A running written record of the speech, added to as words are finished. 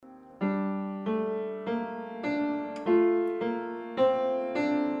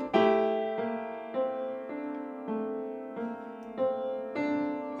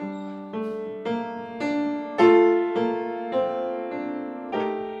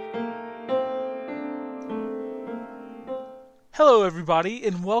Hello, everybody,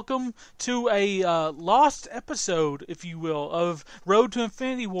 and welcome to a lost episode, if you will, of Road to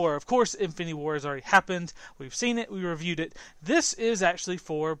Infinity War. Of course, Infinity War has already happened. We've seen it. We reviewed it. This is actually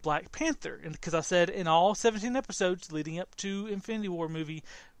for Black Panther, and because I said in all 17 episodes leading up to Infinity War movie,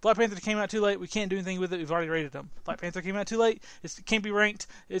 Black Panther came out too late. We can't do anything with it. We've already rated them. Black Panther came out too late. It can't be ranked.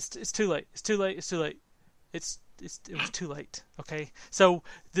 It's too late. It's too late. It's too late. It was too late, okay? So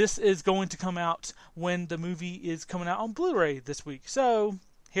this is going to come out when the movie is coming out on Blu-ray this week. So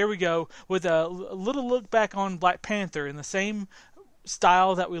here we go with a little look back on Black Panther in the same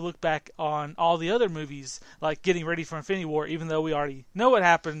style that we look back on all the other movies, like getting ready for Infinity War, even though we already know what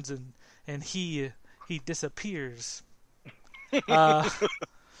happens and he disappears. I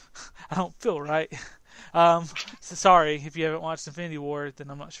don't feel right. So sorry if you haven't watched Infinity War,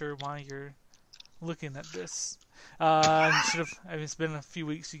 then I'm not sure why you're looking at this. It's been a few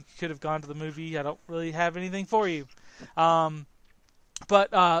weeks. You could have gone to the movie. I don't really have anything for you.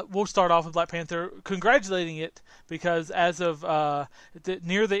 But we'll start off with Black Panther, congratulating it because as of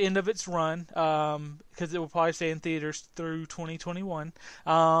near the end of its run, because it will probably stay in theaters through 2021.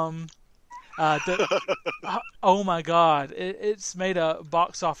 Oh my God! It's made a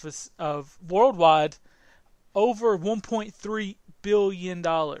box office of worldwide over $1.3 billion.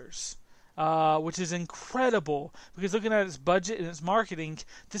 Which is incredible because looking at its budget and its marketing,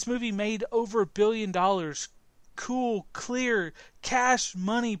 this movie made over $1 billion. Cool, clear, cash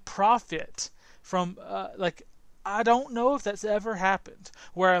money profit from I don't know if that's ever happened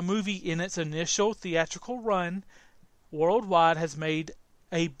where a movie in its initial theatrical run worldwide has made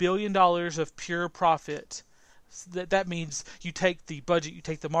 $1 billion of pure profit. That means you take the budget, you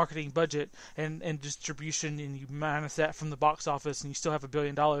take the marketing budget and distribution, and you minus that from the box office, and you still have $1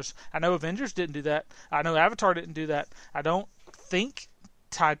 billion. I know Avengers didn't do that. I know Avatar didn't do that. I don't think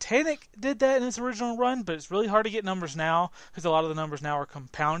Titanic did that in its original run, but it's really hard to get numbers now because a lot of the numbers now are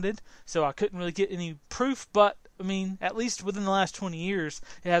compounded. So I couldn't really get any proof, but I mean, at least within the last 20 years,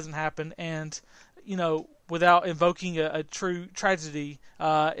 it hasn't happened. And without invoking a true tragedy,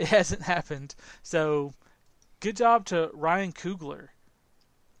 it hasn't happened. So good job to Ryan Coogler.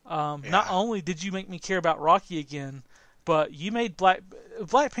 Not only did you make me care about Rocky again, but you made Black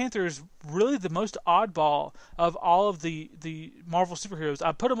Panther is really the most oddball of all of the Marvel superheroes.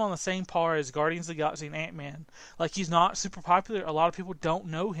 I put him on the same par as Guardians of the Galaxy and Ant-Man. Like, he's not super popular. A lot of people don't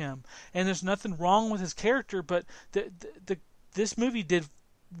know him. And there's nothing wrong with his character, but this movie did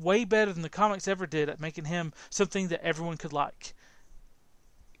way better than the comics ever did at making him something that everyone could like.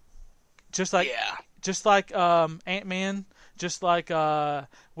 Just like Ant-Man, just like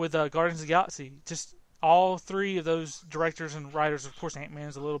with Guardians of the Galaxy. Just all three of those directors and writers. Of course, Ant-Man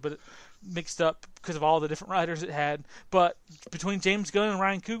is a little bit mixed up because of all the different writers it had. But between James Gunn and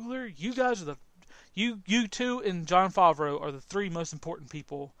Ryan Coogler, you guys are you two and Jon Favreau are the three most important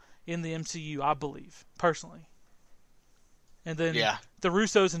people in the MCU, I believe, personally. And then the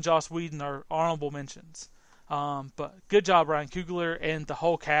Russos and Joss Whedon are honorable mentions. But good job, Ryan Coogler, and the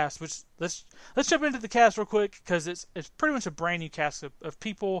whole cast. Which let's jump into the cast real quick because it's pretty much a brand new cast of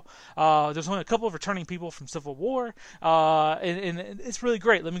people. There's only a couple of returning people from Civil War, and it's really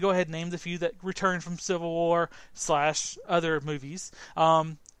great. Let me go ahead and name the few that returned from Civil War / other movies. Andy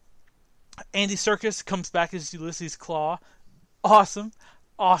Serkis comes back as Ulysses Claw. Awesome.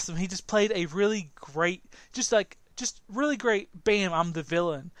 He just played a really great, just really great, bam, I'm the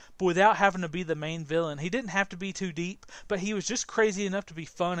villain, but without having to be the main villain. He didn't have to be too deep, but he was just crazy enough to be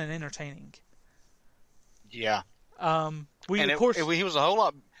fun and entertaining. Yeah. He was a whole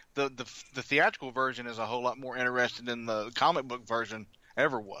lot, the theatrical version is a whole lot more interesting than the comic book version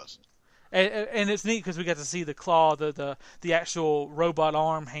ever was. And it's neat because we got to see the claw, the actual robot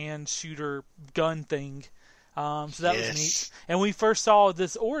arm, hand, shooter, gun thing. So that was neat. And we first saw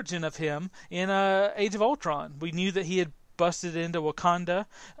this origin of him in Age of Ultron. We knew that he had busted into Wakanda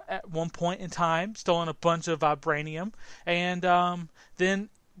at one point in time, stolen a bunch of vibranium, and then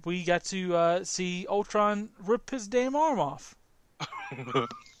we got to see Ultron rip his damn arm off.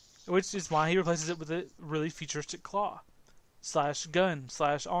 Which is why he replaces it with a really futuristic claw / gun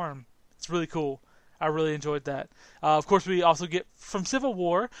 / arm. It's really cool. I really enjoyed that. Of course, we also get from Civil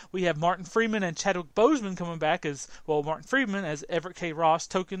War, we have Martin Freeman and Chadwick Boseman coming back as, Martin Freeman as Everett K. Ross,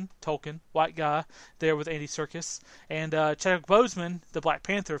 Tolkien, white guy, there with Andy Serkis. And Chadwick Boseman, the Black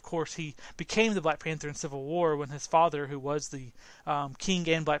Panther, of course, he became the Black Panther in Civil War when his father, who was the King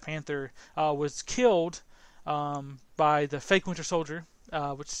and Black Panther, was killed by the fake Winter Soldier,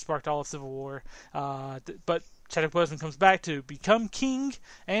 which sparked all of Civil War. But Chadwick Boseman comes back to become King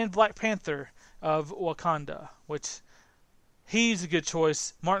and Black Panther of Wakanda, which he's a good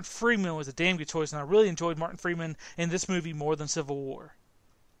choice. Martin Freeman was a damn good choice, and I really enjoyed Martin Freeman in this movie more than Civil War.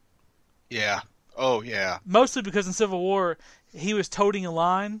 Yeah. Oh, yeah. Mostly because in Civil War, he was toting a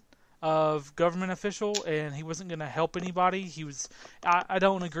line of government official, and he wasn't going to help anybody. I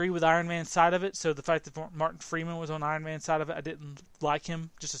don't agree with Iron Man's side of it, so the fact that Martin Freeman was on Iron Man's side of it, I didn't like him,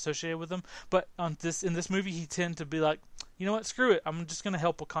 just associated with him. But in this movie, he tended to be like, you know what, screw it, I'm just going to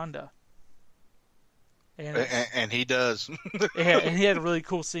help Wakanda. And he does. Yeah, and he had a really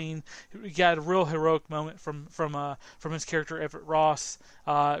cool scene. He got a real heroic moment from his character Everett Ross.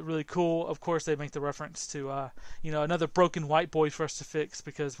 Really cool. Of course, they make the reference to another broken white boy for us to fix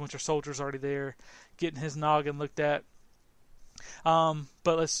because Winter Soldier's already there, getting his noggin looked at. But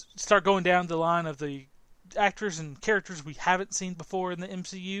let's start going down the line of the actors and characters we haven't seen before in the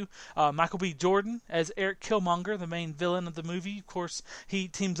MCU. Michael B. Jordan as Eric Killmonger, the main villain of the movie. Of course, he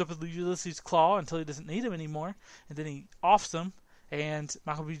teams up with Ulysses Claw until he doesn't need him anymore, and then he offs him, and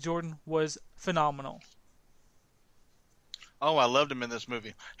Michael B. Jordan was phenomenal. Oh, I loved him in this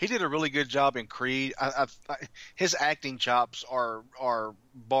movie. He did a really good job in Creed. His acting chops are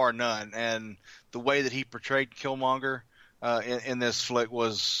bar none, and the way that he portrayed Killmonger in this flick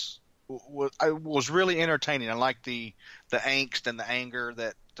was really entertaining. I like the angst and the anger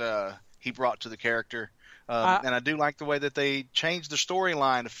that he brought to the character, and I do like the way that they changed the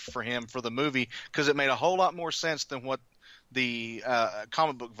storyline for him for the movie because it made a whole lot more sense than what the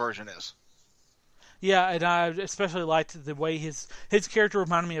comic book version is. Yeah, and I especially liked the way his character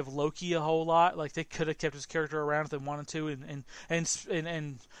reminded me of Loki a whole lot. Like they could have kept his character around if they wanted to,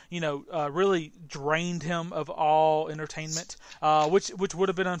 and really drained him of all entertainment, which would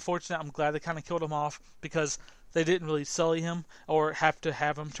have been unfortunate. I'm glad they kind of killed him off because they didn't really sully him or have to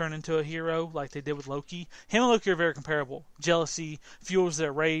have him turn into a hero like they did with Loki. Him and Loki are very comparable. Jealousy fuels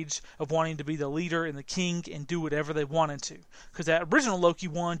their rage of wanting to be the leader and the king and do whatever they wanted to. Because that original Loki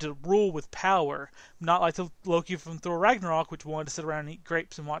wanted to rule with power, not like the Loki from Thor Ragnarok, which wanted to sit around and eat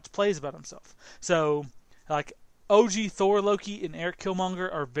grapes and watch plays about himself. So, like, OG Thor Loki and Eric Killmonger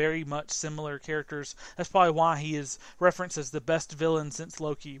are very much similar characters. That's probably why he is referenced as the best villain since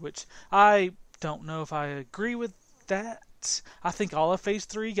Loki, which I don't know if I agree with that. I think all of Phase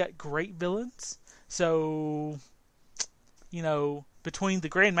 3 got great villains. So, between the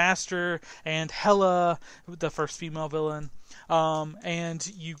Grandmaster and Hela, the first female villain, and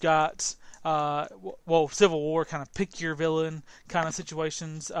you got, Civil War kind of pick your villain kind of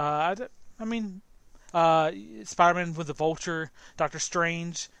situations. Spider-Man with the Vulture, Doctor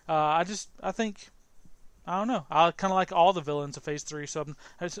Strange. I don't know. I kind of like all the villains of Phase 3, so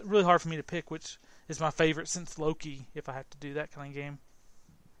it's really hard for me to pick which is my favorite since Loki, if I have to do that kind of game.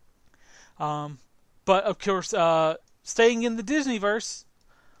 But, of course, staying in the Disneyverse,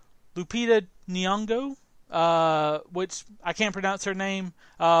 Lupita Nyong'o, which I can't pronounce her name,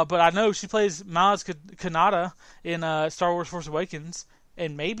 but I know she plays Maz Kanata in Star Wars Force Awakens,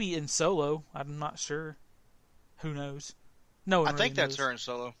 and maybe in Solo. I'm not sure. Who knows? No one I really think that's knows. her in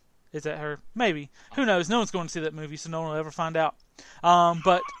Solo. Is that her? Maybe. Who knows? No one's going to see that movie, so no one will ever find out.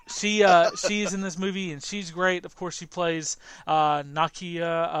 But she's in this movie, and she's great. Of course, she plays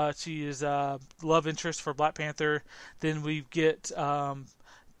Nakia. She is love interest for Black Panther. Then we get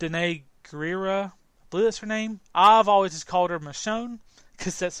Danae Guerrera. I believe that's her name. I've always just called her Michonne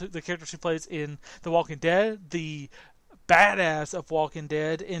because that's the character she plays in The Walking Dead. The badass of Walking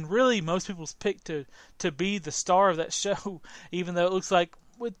Dead, and really most people's pick to be the star of that show, even though it looks like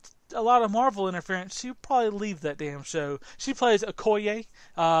with a lot of Marvel interference, she'll probably leave that damn show. She plays Okoye.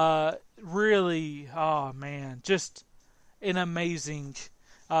 Really, oh man, just an amazing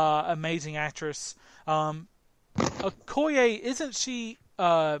actress. Okoye, isn't she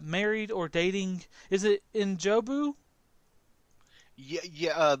married or dating? Is it Njobu?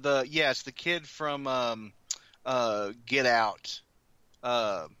 Yeah. It's the kid from Get Out.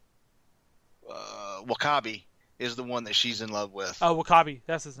 Wakabi is the one that she's in love with. Oh, Wakabi,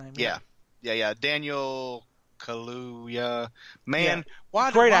 that's his name. Yeah. Daniel Kaluuya. Man, Yeah.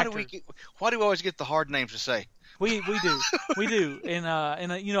 why do we always get the hard names to say? We do, and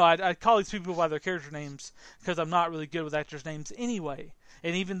I call these people by their character names because I'm not really good with actors' names anyway,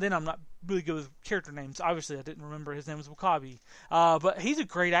 and even then I'm not really good with character names. Obviously, I didn't remember his name was Wakabi, but he's a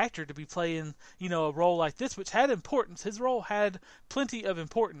great actor to be playing a role like this, which had importance. His role had plenty of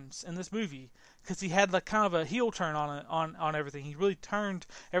importance in this movie because he had like kind of a heel turn on everything. He really turned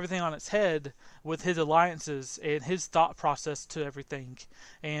everything on its head with his alliances and his thought process to everything,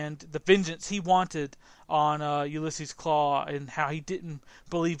 and the vengeance he wanted on Ulysses Claw and how he didn't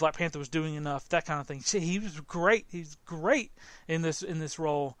believe Black Panther was doing enough, that kind of thing. He was great. He's great in this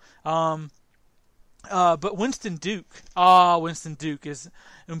role. But Winston Duke is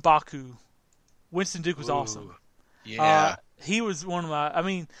M'Baku. Winston Duke was awesome. Ooh, yeah. He was one of my. I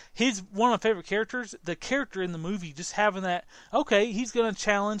mean, he's one of my favorite characters. The character in the movie, just having that. Okay, he's going to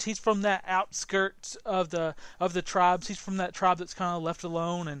challenge. He's from that outskirts of the tribes. He's from that tribe that's kind of left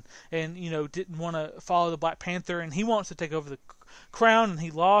alone and didn't want to follow the Black Panther, and he wants to take over the crown, and he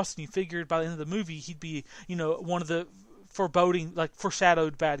lost. And you figured by the end of the movie he'd be one of the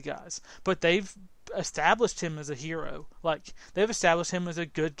foreshadowed bad guys. But they've established him as a hero. Like, they've established him as a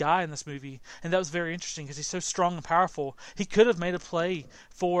good guy in this movie, and that was very interesting because he's so strong and powerful. He could have made a play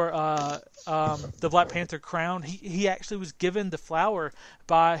for the Black Panther crown. He actually was given the flower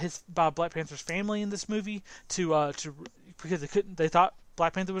by Black Panther's family in this movie to because they thought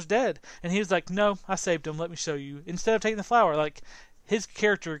Black Panther was dead, and he was like, "No, I saved him. Let me show you." Instead of taking the flower, like, his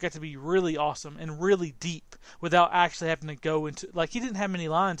character got to be really awesome and really deep without actually having to go into, like, he didn't have many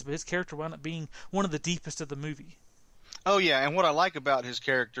lines, but his character wound up being one of the deepest of the movie. Oh yeah, and what I like about his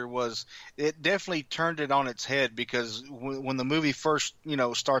character was it definitely turned it on its head, because when the movie first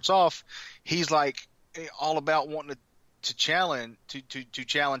starts off, he's like all about wanting to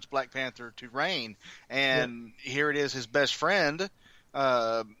challenge Black Panther to reign, and here it is, his best friend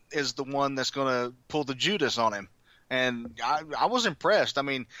is the one that's going to pull the Judas on him. And I was impressed. I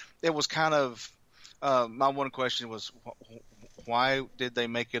mean, it was kind of my one question was, why did they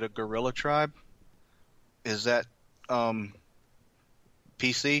make it a guerrilla tribe? Is that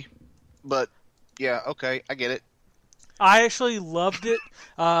PC? But yeah, okay, I get it. I actually loved it.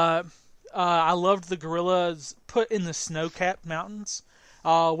 I loved the gorillas put in the snow-capped mountains,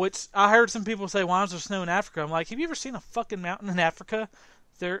 which I heard some people say, "Why is there snow in Africa?" I'm like, have you ever seen a fucking mountain in Africa?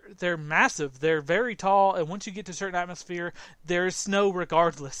 They're massive. They're very tall, and once you get to a certain atmosphere, there's snow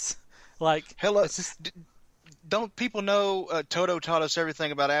regardless. Like, hello, it's just, don't people know Toto taught us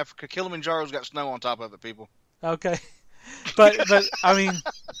everything about Africa? Kilimanjaro's got snow on top of it, people. Okay, but I mean,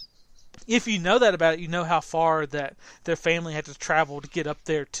 if you know that about it, you know how far that their family had to travel to get up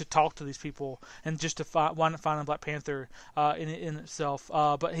there to talk to these people, and just to wind up finding Black Panther in itself.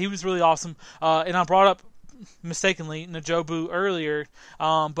 But he was really awesome, and I brought up mistakenly Najobu earlier,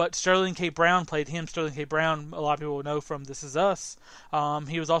 but Sterling K. Brown played him. Sterling K. Brown, a lot of people know from This Is Us.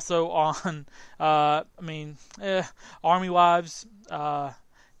 He was also on Army Wives.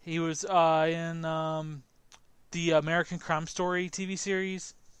 He was in the American Crime Story TV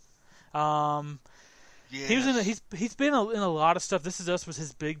series. Yes. He was he's been in a lot of stuff. This Is Us was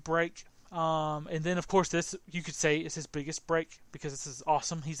his big break. And then, of course, this, you could say, is his biggest break, because this is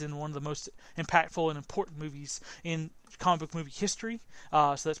awesome. He's in one of the most impactful and important movies in comic book movie history,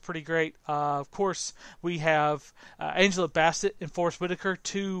 so that's pretty great. Of course, we have Angela Bassett and Forrest Whitaker,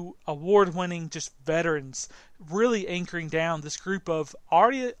 two award-winning just veterans, really anchoring down this group of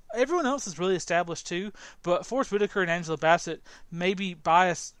already, everyone else is really established too, but Forrest Whitaker and Angela Bassett may be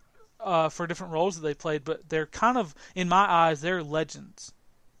biased for different roles that they played, but they're kind of, in my eyes, they're legends.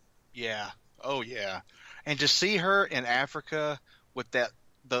 Yeah. Oh, yeah. And to see her in Africa with the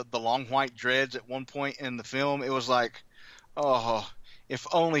long white dreads at one point in the film, it was like, oh, if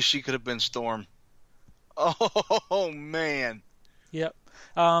only she could have been Storm. Oh, man. Yep.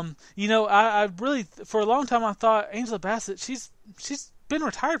 I really, for a long time, I thought Angela Bassett, she's been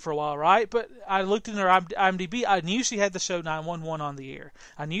retired for a while, right? But I looked in her IMDb. I knew she had the show 911 on the air.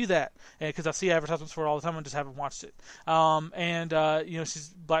 I knew that because I see advertisements for it all the time and just haven't watched it. She's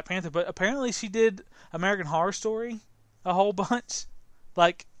Black Panther, but apparently she did American Horror Story a whole bunch,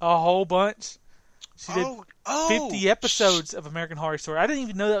 like a whole bunch. She did 50 episodes of American Horror Story. I didn't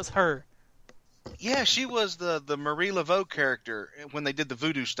even know that was her. Yeah, she was the Marie Laveau character when they did the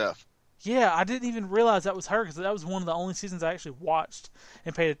voodoo stuff. Yeah, I didn't even realize that was her, because that was one of the only seasons I actually watched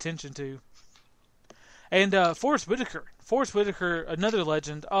and paid attention to. And Forrest Whitaker, another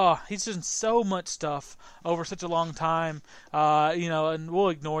legend. Oh, he's done so much stuff over such a long time. And we'll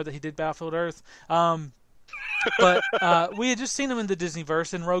ignore that he did Battlefield Earth. But we had just seen him in the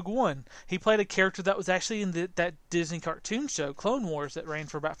Disneyverse in Rogue One. He played a character that was actually in that Disney cartoon show, Clone Wars, that ran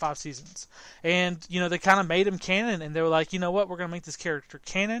for about 5 seasons. And, they kind of made him canon, and they were like, you know what, we're going to make this character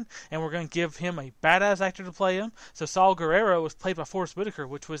canon, and we're going to give him a badass actor to play him. So Saul Guerrero was played by Forrest Whitaker,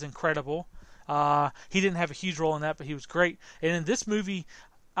 which was incredible. He didn't have a huge role in that, but he was great. And in this movie,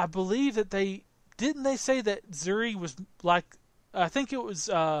 I believe that they say that Zuri was like, I think it was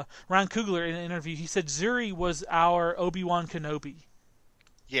Ryan Coogler in an interview. He said Zuri was our Obi-Wan Kenobi.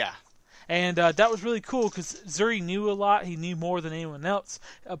 Yeah. And that was really cool because Zuri knew a lot. He knew more than anyone else,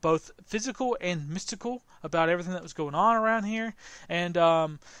 both physical and mystical, about everything that was going on around here. And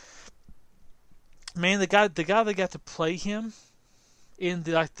man, the guy that got to play him in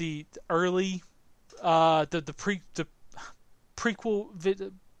the early the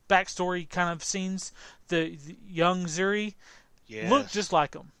prequel backstory kind of scenes, the young Zuri look Yes. just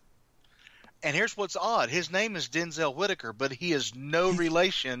like him. And here's what's odd: his name is Denzel Whitaker, but he is no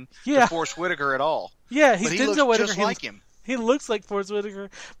relation Yeah. to Forrest Whitaker at all. Yeah, he's But he Denzel looks Whitaker. just like him. He looks like Forrest Whitaker,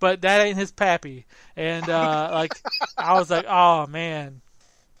 but that ain't his pappy. And like, I was like, oh man,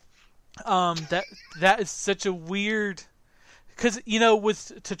 that is such a weird. Because,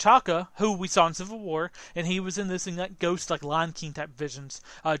 with T'Chaka, who we saw in Civil War, and he was in this in like ghost, like Lion King type visions.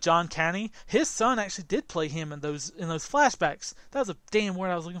 John Caney, his son actually did play him in those flashbacks. That was a damn word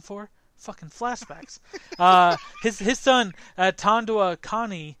I was looking for. Fucking flashbacks. His son Tandua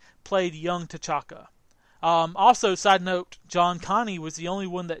Kani played young T'Chaka. Also, side note, John Connie was the only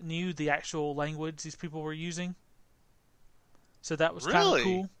one that knew the actual language these people were using. So that was kind of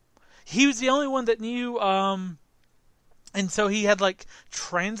cool. He was the only one that knew. And so he had like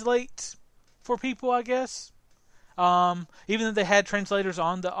translate for people, I guess. Even though they had translators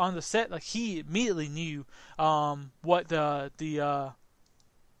on the set, like he immediately knew what the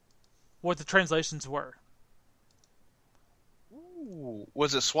translations were. Ooh,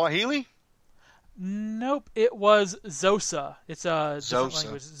 was it Swahili? Nope, it was Xhosa. It's a different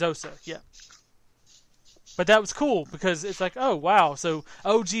language. Xhosa, yeah. But that was cool because it's like, oh wow, so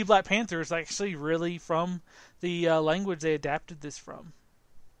OG Black Panther is actually really from the language they adapted this from.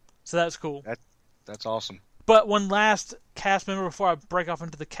 So that's cool. That's awesome. But one last cast member before I break off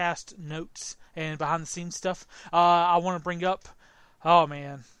into the cast notes and behind the scenes stuff, I want to bring up. Oh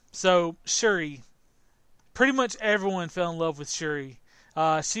man, so Shuri. Pretty much everyone fell in love with Shuri.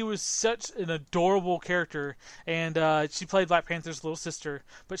 She was such an adorable character, and she played Black Panther's little sister,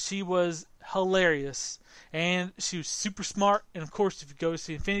 but she was hilarious, and she was super smart, and of course, if you go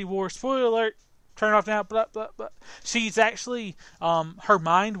see Infinity War, spoiler alert, turn it off now, blah, blah, blah. She's actually, her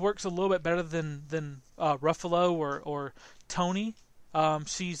mind works a little bit better than Ruffalo or Tony.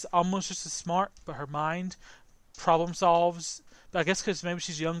 She's almost just as smart, but her mind problem solves, I guess because maybe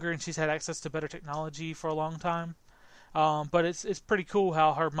she's younger and she's had access to better technology for a long time. But it's pretty cool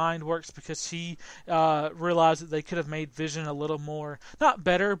how her mind works because she realized that they could have made Vision a little more, not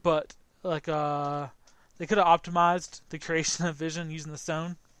better, but like they could have optimized the creation of Vision using the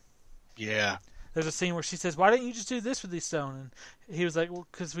stone. Yeah. There's a scene where she says, "Why didn't you just do this with the stone?" And he was like, "Well,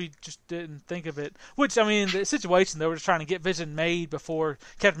 because we just didn't think of it." Which, I mean, the situation, they were just trying to get Vision made before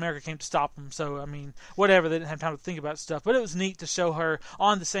Captain America came to stop him. So, I mean, whatever, they didn't have time to think about stuff. But it was neat to show her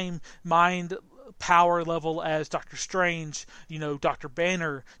on the same mind power level as Doctor Strange, Dr.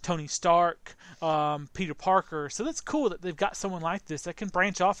 Banner, Tony Stark, Peter Parker. So that's cool that they've got someone like this that can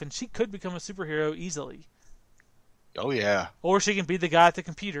branch off, and she could become a superhero easily. Oh, yeah. Or she can be the guy at the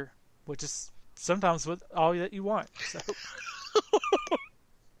computer, which is sometimes what all that you want. So.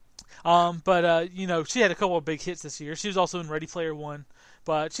 But she had a couple of big hits this year. She was also in Ready Player One,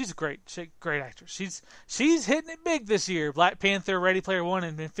 but she's a great actress. She's hitting it big this year. Black Panther, Ready Player One,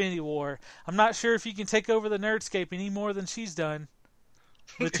 and Infinity War. I'm not sure if you can take over the nerdscape any more than she's done.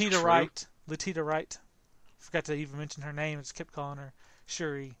 Letitia Wright. Forgot to even mention her name. I just kept calling her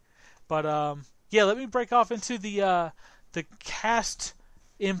Shuri. But yeah, let me break off into the cast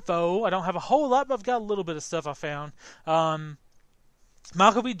info. I don't have a whole lot, but I've got a little bit of stuff I found.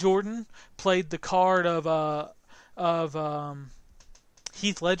 Michael B. Jordan played the card of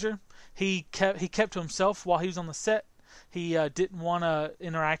Heath Ledger. He kept to himself while he was on the set. He didn't want to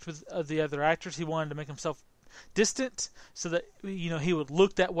interact with the other actors. He wanted to make himself distant so that he would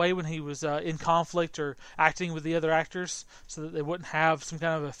look that way when he was in conflict or acting with the other actors, so that they wouldn't have some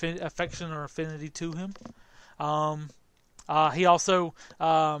kind of affection or affinity to him. He also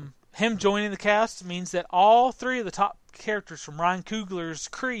him joining the cast means that all three of the top characters from Ryan Coogler's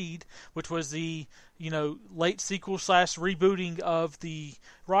Creed, which was the late sequel / rebooting of the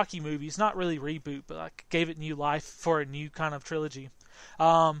Rocky movies, not really reboot, but like gave it new life for a new kind of trilogy.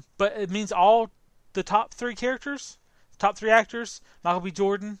 But it means all the top three characters, top three actors: Michael B.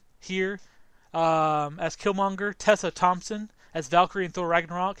 Jordan here as Killmonger, Tessa Thompson as Valkyrie in Thor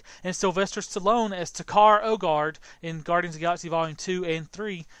Ragnarok, and Sylvester Stallone as Takar Ogard in Guardians of the Galaxy Volume 2 and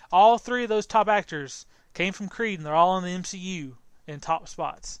 3. All three of those top actors came from Creed, and they're all in the MCU in top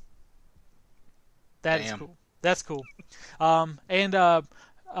spots. That is cool. That's cool. And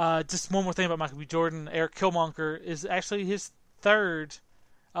just one more thing about Michael B. Jordan. Eric Killmonger is actually his third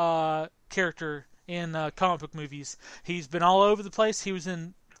character in comic book movies. He's been all over the place. He was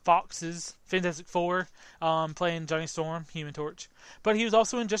in Fox's Fantastic Four, playing Johnny Storm, Human Torch. But he was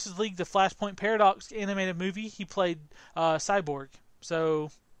also in Justice League, the Flashpoint Paradox animated movie. He played Cyborg.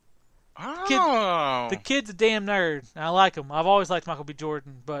 So Kid, Oh. the kid's a damn nerd. I like him. I've always liked Michael B.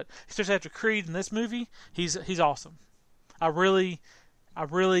 Jordan, but especially after Creed in this movie, he's awesome. I really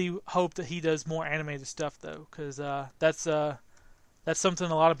hope that he does more animated stuff though, because that's something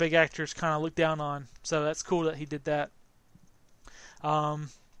a lot of big actors kind of look down on. So that's cool that he did that. Um,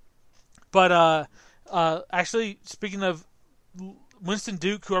 but actually, speaking of Winston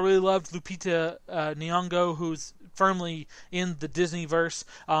Duke, who I really loved, Lupita Nyong'o, who's firmly in the Disney verse.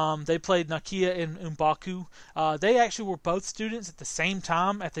 They played Nakia and M'Baku. They actually were both students at the same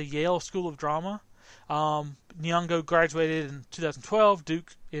time at the Yale School of Drama. Nyong'o graduated in 2012,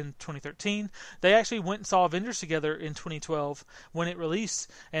 Duke in 2013. They actually went and saw Avengers together in 2012 when it released,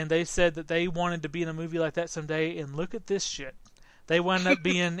 and they said that they wanted to be in a movie like that someday, and look at this shit. They wound up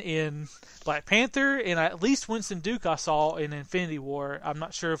being in Black Panther, and at least Winston Duke I saw in Infinity War. I'm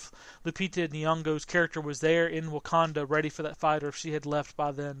not sure if Lupita Nyong'o's character was there in Wakanda ready for that fight, or if she had left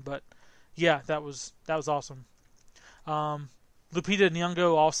by then, but yeah, that was awesome. Lupita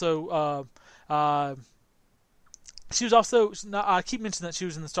Nyong'o also she was also, I keep mentioning that she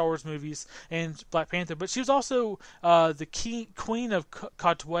was in the Star Wars movies and Black Panther, but she was also the queen of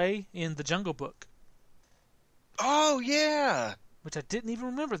Katwe in The Jungle Book. Oh, yeah. Which I didn't even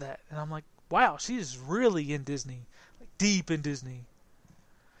remember that. And I'm like, wow, she is really in Disney. Like, deep in Disney.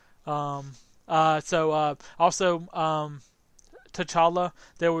 Also, T'Challa,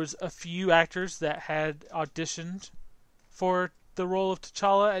 there was a few actors that had auditioned for the role of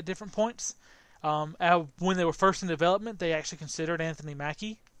T'Challa at different points. When they were first in development, they actually considered Anthony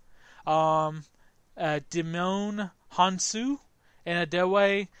Mackie, Dimon Hansu, and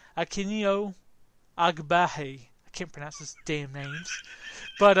Adewe Akinio Agbahe. I can't pronounce his damn names.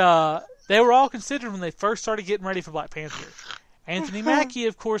 But they were all considered when they first started getting ready for Black Panther. Anthony Mackie,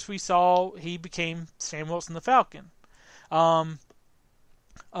 of course, we saw he became Sam Wilson the Falcon. Dimon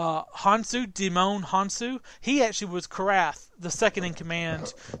Hansu, he actually was Karath, the second in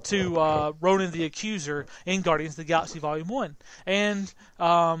command to Ronan the Accuser in Guardians of the Galaxy Volume 1. And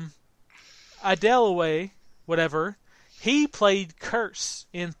Adelaway, whatever, he played Curse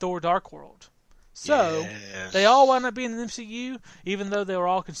in Thor Dark World. So, yes. They all wound up being in the MCU, even though they were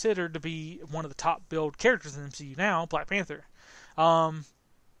all considered to be one of the top billed characters in the MCU now, Black Panther. And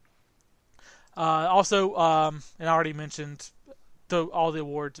I already mentioned all the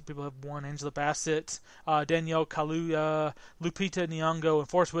awards that people have won. Angela Bassett, Danielle Kaluuya, Lupita Nyong'o, and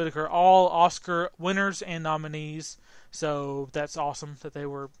Forest Whitaker, all Oscar winners and nominees. So that's awesome that they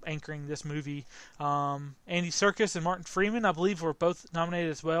were anchoring this movie. Andy Serkis and Martin Freeman, I believe, were both nominated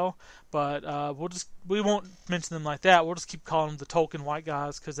as well. But we won't mention them like that. We'll just keep calling them the Tolkien white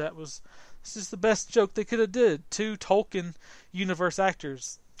guys because this is the best joke they could have did. 2 Tolkien universe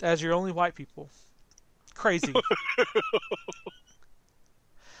actors as your only white people. Crazy.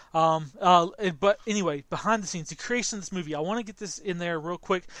 But anyway, behind the scenes, the creation of this movie, I want to get this in there real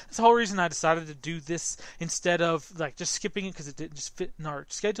quick. That's the whole reason I decided to do this instead of like just skipping it because it didn't just fit in our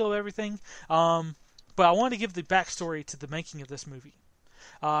schedule of everything. But I wanted to give the backstory to the making of this movie.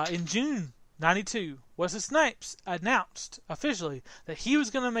 In June '92, Wesley Snipes announced officially that he was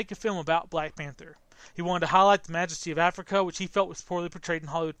going to make a film about Black Panther. He wanted to highlight the majesty of Africa, which he felt was poorly portrayed in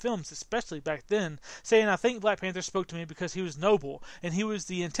Hollywood films, especially back then, saying, "I think Black Panther spoke to me because he was noble, and he was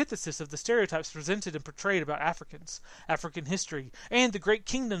the antithesis of the stereotypes presented and portrayed about Africans, African history, and the great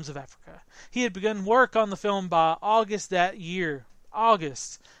kingdoms of Africa." He had begun work on the film by August that year.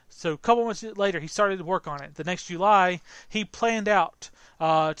 August. So a couple months later, he started to work on it. The next July, he planned out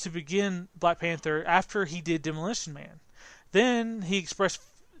to begin Black Panther after he did Demolition Man. Then he expressed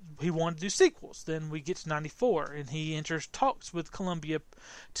he wanted to do sequels. Then we get to 94, and he enters talks with Columbia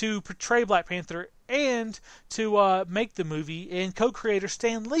to portray Black Panther and to make the movie. And co-creator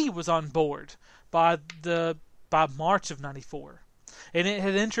Stan Lee was on board by March of 94, and it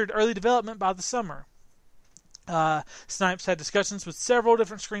had entered early development by the summer. Snipes had discussions with several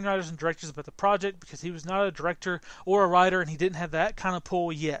different screenwriters and directors about the project because he was not a director or a writer, and he didn't have that kind of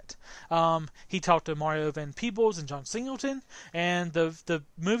pull yet. He talked to Mario Van Peebles and John Singleton, and the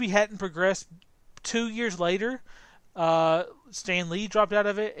movie hadn't progressed. 2 years later, Stan Lee dropped out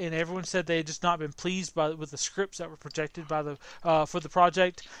of it, and everyone said they had just not been pleased with the scripts that were projected for the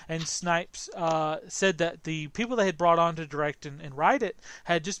project. And Snipes said that the people they had brought on to direct and write it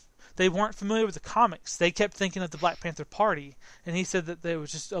they weren't familiar with the comics. They kept thinking of the Black Panther Party, and he said that there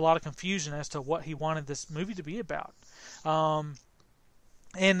was just a lot of confusion as to what he wanted this movie to be about.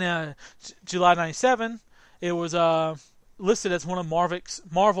 In July '97, it was listed as one of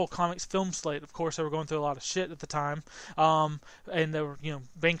Marvel Comics film slate. Of course, they were going through a lot of shit at the time, and there were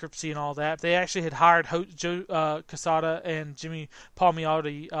bankruptcy and all that. They actually had hired Joe Quesada and Jimmy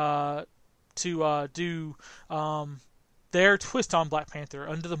Palmiotti to do their twist on Black Panther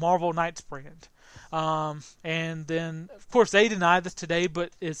under the Marvel Knights brand. And then, of course, they denied this today, but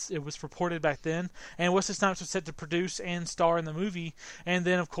it was reported back then. And Wesley Snipes was set to produce and star in the movie. And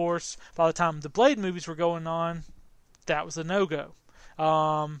then, of course, by the time the Blade movies were going on, that was a no-go.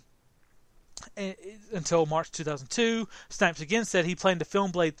 Until March 2002, Snipes again said he planned to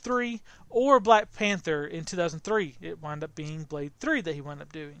film Blade 3 or Black Panther in 2003. It wound up being Blade 3 that he wound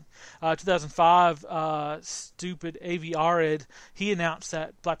up doing. 2005, stupid A.V. Arid, he announced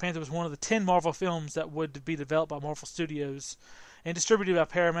that Black Panther was one of the 10 Marvel films that would be developed by Marvel Studios and distributed by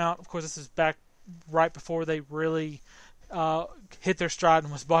Paramount. Of course, this is back right before they really hit their stride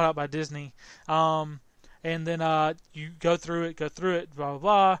and was bought out by Disney. And then you go through it, blah, blah,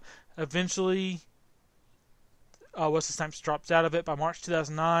 blah. Eventually, Wesley Snipes drops out of it. By March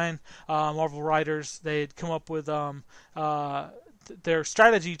 2009, Marvel writers, they had come up with their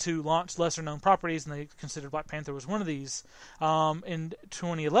strategy to launch lesser-known properties, and they considered Black Panther was one of these. In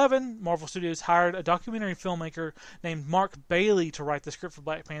 2011, Marvel Studios hired a documentary filmmaker named Mark Bailey to write the script for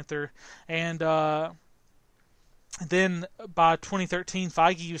Black Panther, and then by 2013,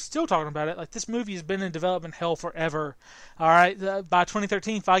 Feige was still talking about it. Like, this movie has been in development hell forever. All right. By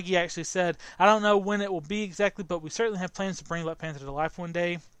 2013, Feige actually said, I don't know when it will be exactly, but we certainly have plans to bring Black Panther to life one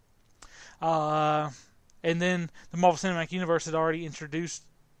day. And then the Marvel Cinematic Universe had already introduced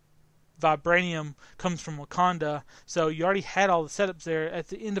Vibranium comes from Wakanda, so you already had all the setups there. At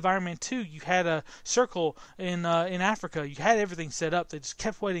the end of Iron Man 2, you had a circle in Africa. You had everything set up. They just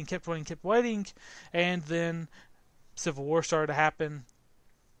kept waiting, and then Civil War started to happen,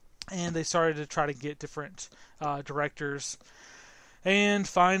 and they started to try to get different directors. And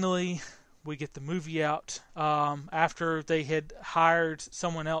finally, we get the movie out after they had hired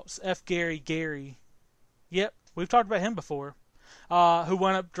someone else, F. Gary. Yep, we've talked about him before. Who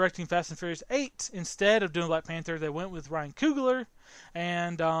wound up directing Fast and Furious 8 instead of doing Black Panther. They went with Ryan Coogler,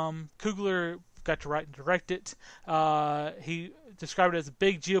 and Coogler got to write and direct it. He described it as a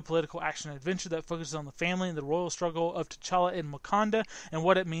big geopolitical action adventure that focuses on the family and the royal struggle of T'Challa in Wakanda and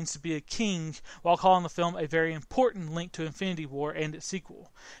what it means to be a king, while calling the film a very important link to Infinity War and its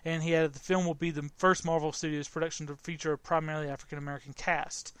sequel. And he added the film will be the first Marvel Studios production to feature a primarily African American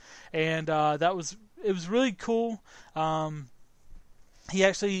cast. And it was really cool. He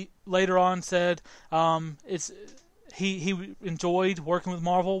actually later on said he enjoyed working with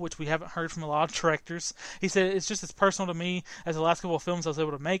Marvel, which we haven't heard from a lot of directors. He said, it's just as personal to me as the last couple of films I was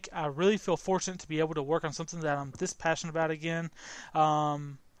able to make. I really feel fortunate to be able to work on something that I'm this passionate about again.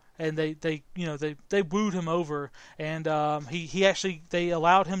 And they wooed him over, and they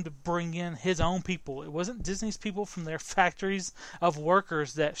allowed him to bring in his own people. It wasn't Disney's people from their factories of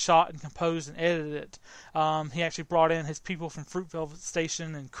workers that shot and composed and edited it. He actually brought in his people from Fruit Velvet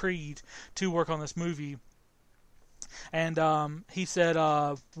Station and Creed to work on this movie. And he said,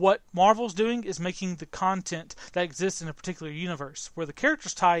 what Marvel's doing is making the content that exists in a particular universe, where the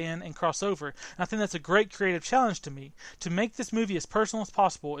characters tie in and cross over. And I think that's a great creative challenge to me. To make this movie as personal as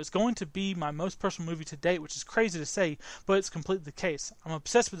possible is going to be my most personal movie to date, which is crazy to say, but it's completely the case. I'm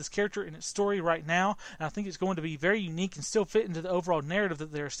obsessed with this character and its story right now, and I think it's going to be very unique and still fit into the overall narrative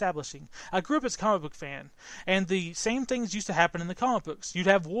that they're establishing. I grew up as a comic book fan, and the same things used to happen in the comic books. You'd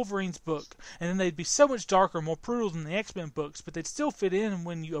have Wolverine's book, and then they'd be so much darker, more brutal than the X-Men books, but they'd still fit in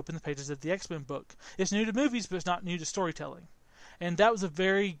when you open the pages of the X-Men book. It's new to movies, but it's not new to storytelling. And that was a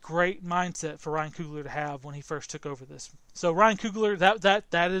very great mindset for Ryan Coogler to have when he first took over this. So Ryan Coogler,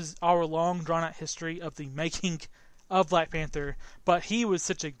 that is our long drawn-out history of the making of Black Panther, but he was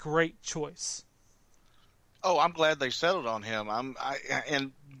such a great choice. Oh, I'm glad they settled on him.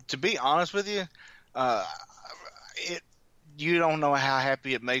 And to be honest with you, you don't know how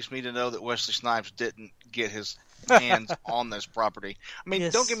happy it makes me to know that Wesley Snipes didn't get his hands on this property. I mean,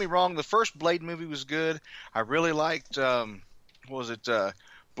 yes. Don't get me wrong, the first Blade movie was good. I really liked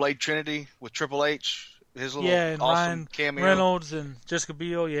Blade Trinity with Triple H, his little and awesome Ryan cameo. Reynolds and Jessica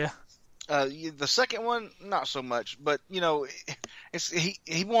Biel, yeah. The second one, not so much, but he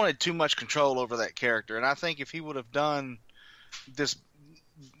wanted too much control over that character, and I think if he would have done this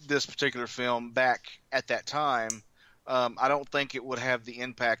particular film back at that time, I don't think it would have the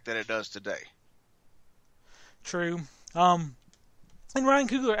impact that it does today. True. And Ryan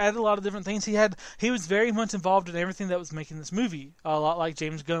Coogler added a lot of different things. He was very much involved in everything that was making this movie. A lot like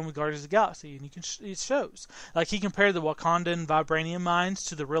James Gunn with Guardians of the Galaxy, and it shows. Like he compared the Wakandan vibranium mines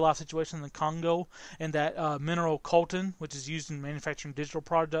to the real life situation in the Congo, and that mineral coltan, which is used in manufacturing digital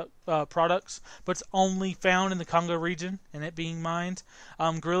products, but it's only found in the Congo region, and it being mined.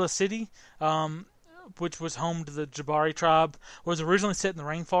 Gorilla City. Which was home to the Jabari tribe, was originally set in the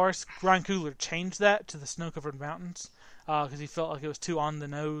rainforest. Ryan Coogler changed that to the snow-covered mountains because he felt like it was too on the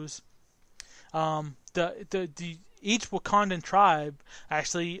nose. Each Wakandan tribe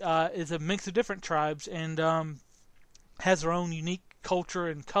actually is a mix of different tribes and has their own unique culture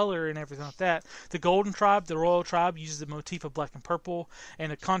and color and everything like that. The Golden Tribe, the Royal Tribe, uses a motif of black and purple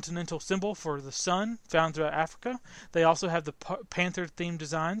and a continental symbol for the sun found throughout Africa. They also have the Panther-themed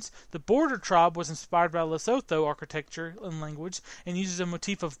designs. The Border Tribe was inspired by Lesotho architecture and language and uses a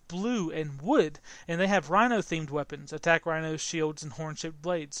motif of blue and wood, and they have rhino-themed weapons, attack rhinos, shields, and horn-shaped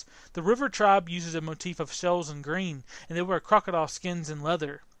blades. The River Tribe uses a motif of shells and green, and they wear crocodile skins and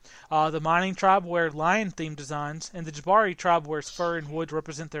leather. The Mining Tribe wear lion-themed designs, and the Jabari Tribe wears fur and wood to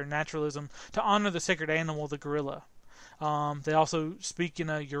represent their naturalism to honor the sacred animal, the gorilla. They also speak in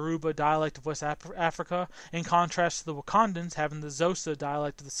a Yoruba dialect of West Africa, in contrast to the Wakandans having the Xhosa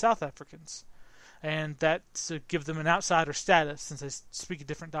dialect of the South Africans. And that's to give them an outsider status since they speak a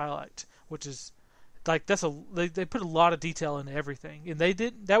different dialect, which is like they put a lot of detail into everything, and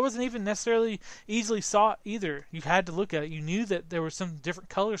that wasn't even necessarily easily sought either. You had to look at it. You knew that there were some different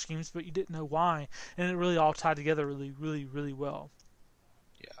color schemes, but you didn't know why, and it really all tied together really, really, really well.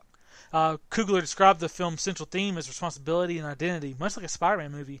 Coogler described the film's central theme as responsibility and identity, much like a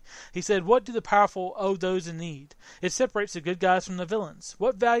Spider-Man movie. He said, "What do the powerful owe those in need? It separates the good guys from the villains.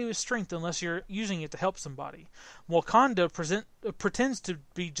 What value is strength unless you're using it to help somebody? Wakanda pretends to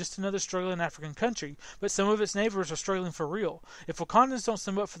be just another struggling African country, but some of its neighbors are struggling for real. If Wakandans don't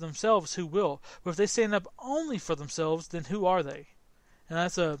stand up for themselves, who will? But if they stand up only for themselves, then who are they?" And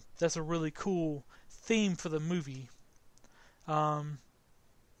that's a really cool theme for the movie.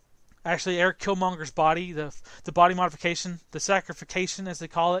 Actually, Eric Killmonger's body, the body modification, the sacrification, as they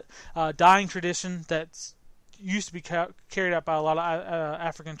call it, dying tradition that's used to be carried out by a lot of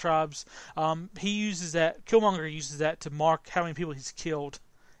African tribes. Killmonger uses that to mark how many people he's killed.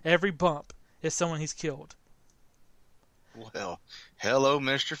 Every bump is someone he's killed. Well, hello,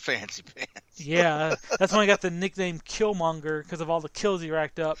 Mr. Fancy Pants. Yeah, that's when he got the nickname Killmonger because of all the kills he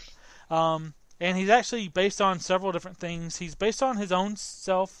racked up. And he's actually based on several different things. He's based on his own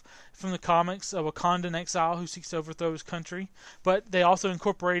self from the comics, a Wakandan exile who seeks to overthrow his country. But they also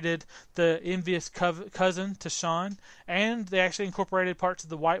incorporated the envious cousin, Tashawn, and they actually incorporated parts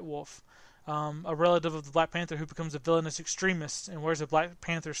of the White Wolf, a relative of the Black Panther who becomes a villainous extremist and wears a Black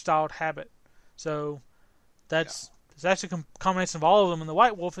Panther-styled habit. So it's actually a combination of all of them, and the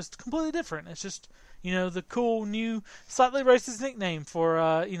White Wolf is completely different. It's just, the cool, new, slightly racist nickname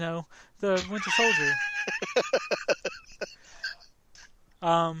for, the Winter Soldier.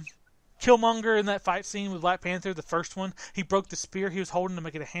 Killmonger in that fight scene with Black Panther, the first one, he broke the spear he was holding to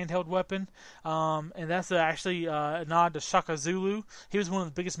make it a handheld weapon. And that's actually a nod to Shaka Zulu. He was one of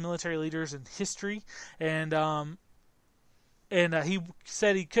the biggest military leaders in history. And he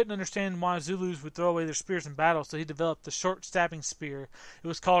said he couldn't understand why Zulus would throw away their spears in battle, so he developed the short stabbing spear. It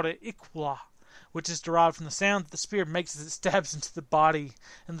was called an ikwa, which is derived from the sound that the spear makes as it stabs into the body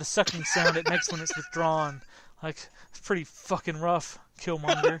and the sucking sound it makes when it's withdrawn. Like, it's pretty fucking rough,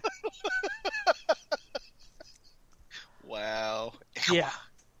 Killmonger. Wow.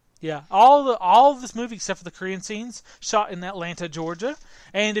 Yeah. All of this movie, except for the Korean scenes, shot in Atlanta, Georgia.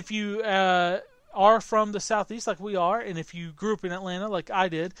 And if you are from the Southeast like we are, and if you grew up in Atlanta like I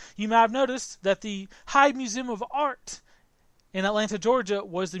did, you might have noticed that the High Museum of Art in Atlanta, Georgia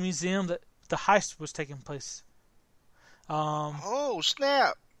was the museum that the heist was taking place. Oh,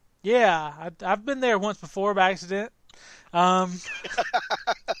 snap. Yeah, I've been there once before by accident. But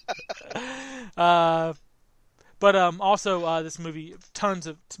also this movie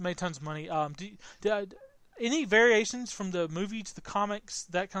made tons of money. Any variations from the movie to the comics,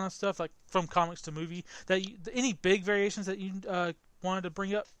 that kind of stuff, like from comics to movie, any big variations that you wanted to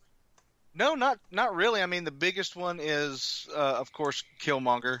bring up? No, not really. I mean, the biggest one is, of course,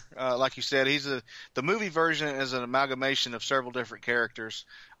 Killmonger. Like you said, the movie version is an amalgamation of several different characters.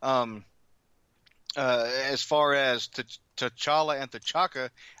 As far as T'Challa and T'Chaka,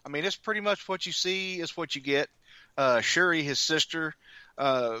 I mean, it's pretty much what you see is what you get. Shuri, his sister,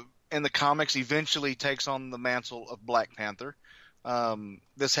 in the comics, eventually takes on the mantle of Black Panther.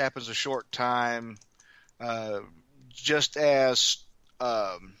 This happens a short time, just as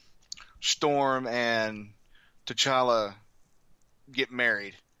Storm and T'Challa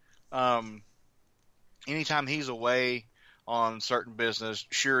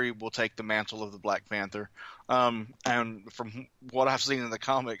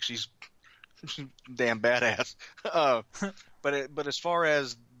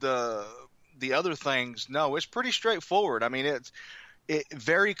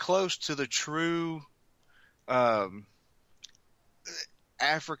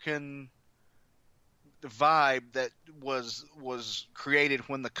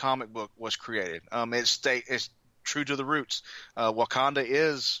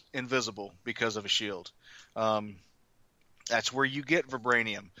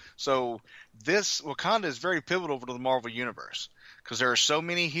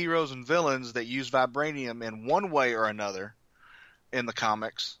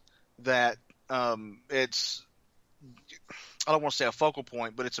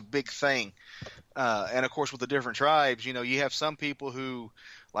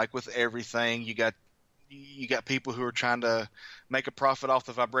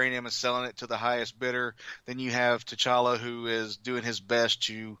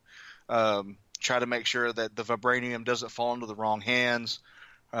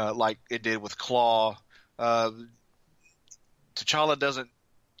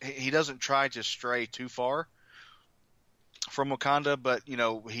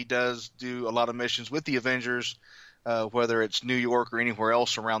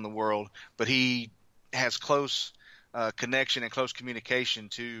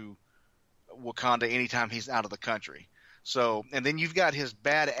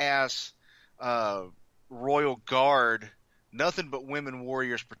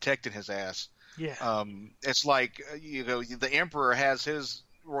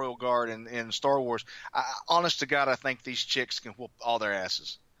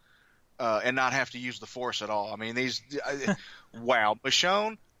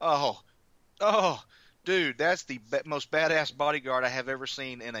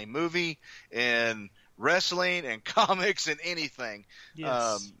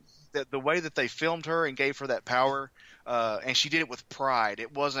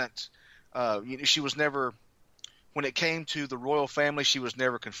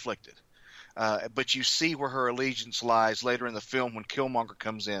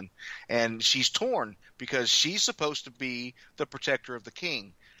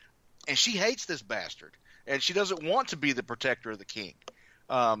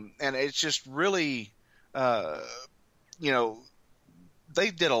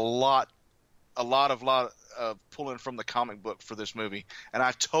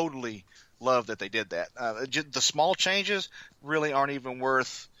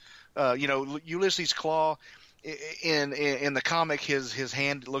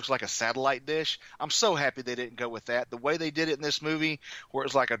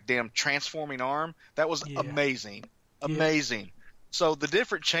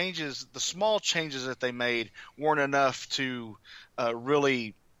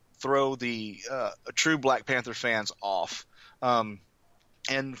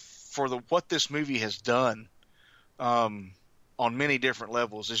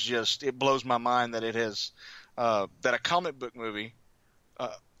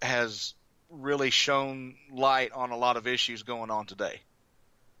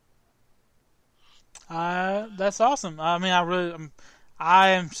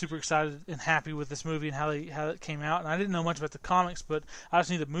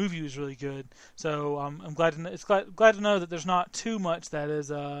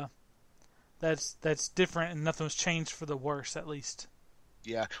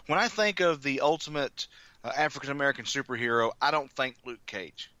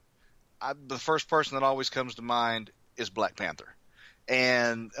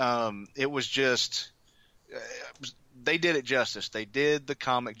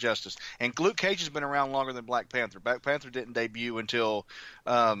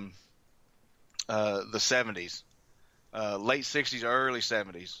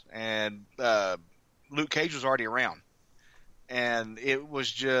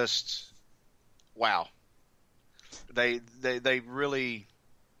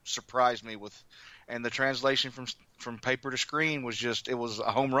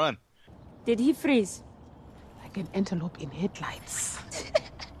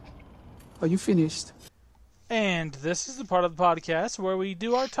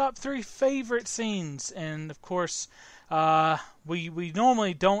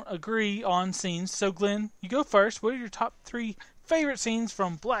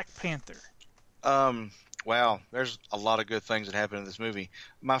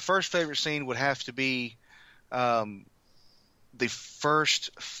the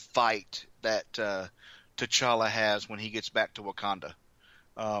first fight that T'Challa has when he gets back to Wakanda.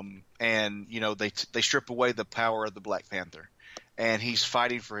 And they strip away the power of the Black Panther, and he's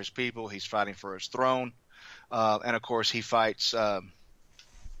fighting for his people. He's fighting for his throne, and of course he fights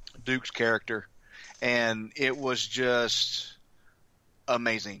Duke's character, and it was just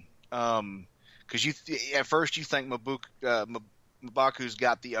amazing. Because at first you think M'Baku's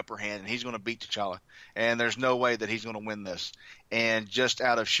got the upper hand and he's going to beat T'Challa, and there's no way that he's going to win this. And just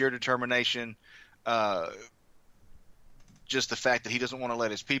out of sheer determination, just the fact that he doesn't want to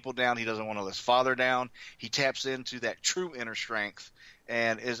let his people down, he doesn't want to let his father down, he taps into that true inner strength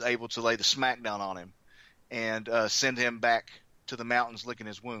and is able to lay the smackdown on him and send him back to the mountains licking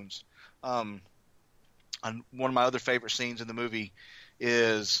his wounds. And one of my other favorite scenes in the movie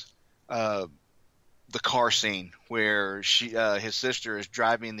is the car scene where his sister is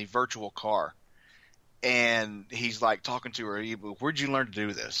driving the virtual car, and he's like talking to her. Where'd you learn to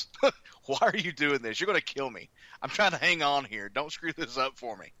do this? Why are you doing this? You're going to kill me. I'm trying to hang on here. Don't screw this up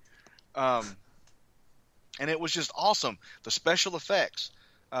for me. And it was just awesome. The special effects,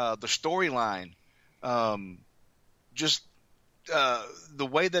 the storyline, just the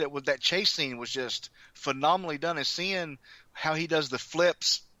way that that chase scene was just phenomenally done, and seeing how he does the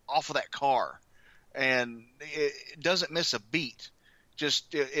flips off of that car, and it doesn't miss a beat.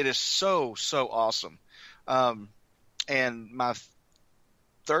 Just it is so awesome. And my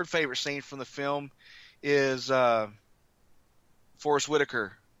third favorite scene from the film is Forrest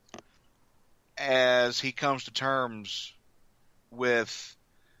Whitaker as he comes to terms with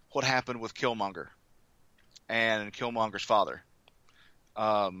what happened with Killmonger and Killmonger's father.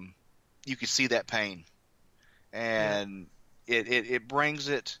 You could see that pain, and it brings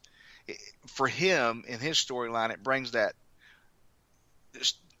it for him in his storyline. It brings it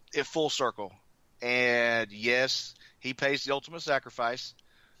full circle. And yes, he pays the ultimate sacrifice,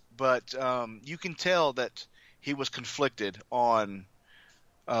 but you can tell that he was conflicted on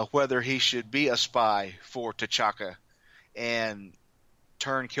whether he should be a spy for T'Chaka and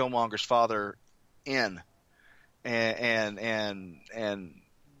turn Killmonger's father in and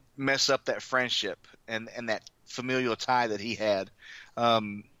mess up that friendship and that familial tie that he had.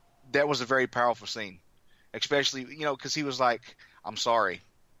 That was a very powerful scene, especially, because he was like, I'm sorry.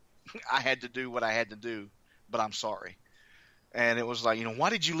 I had to do what I had to do, but I'm sorry. And it was like, why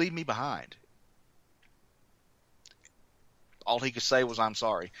did you leave me behind? All he could say was, I'm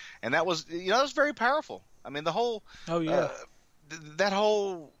sorry. And that was, that was very powerful. I mean, the whole, that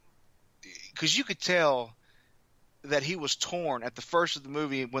whole, because you could tell that he was torn at the first of the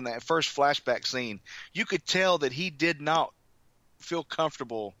movie when that first flashback scene. You could tell that he did not feel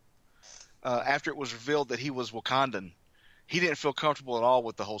comfortable after it was revealed that he was Wakandan. He didn't feel comfortable at all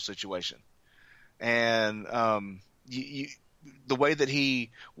with the whole situation. And the way that he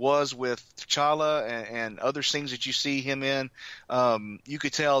was with T'Challa and other scenes that you see him in, you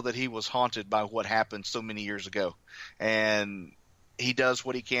could tell that he was haunted by what happened so many years ago. And he does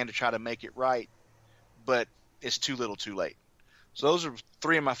what he can to try to make it right, but it's too little too late. So those are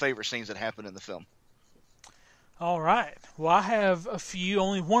three of my favorite scenes that happened in the film. All right. Well, I have a few.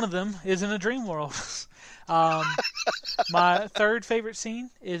 Only one of them is in a dream world. My third favorite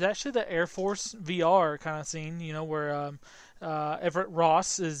scene is actually the Air Force VR kind of scene, where Everett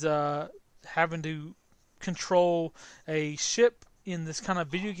Ross is having to control a ship in this kind of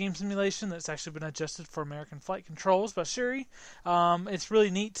video game simulation that's actually been adjusted for American flight controls by Shuri. It's really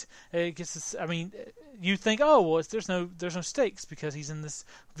neat. It gets this, you think, there's no stakes because he's in this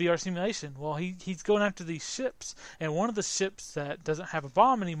VR simulation. Well, he's going after these ships, and one of the ships that doesn't have a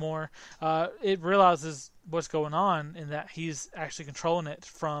bomb anymore, it realizes what's going on and that he's actually controlling it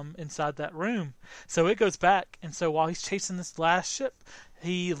from inside that room. So it goes back, and so while he's chasing this last ship,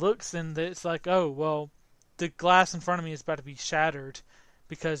 he looks and it's like, the glass in front of me is about to be shattered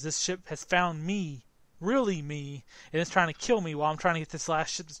because this ship has found me, really me, and it's trying to kill me while I'm trying to get this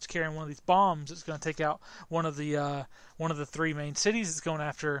last ship that's carrying one of these bombs that's going to take out one of the three main cities it's going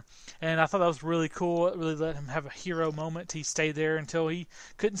after. And I thought that was really cool. It really let him have a hero moment. He stayed there until he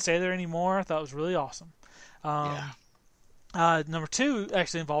couldn't stay there anymore. I thought it was really awesome. Number two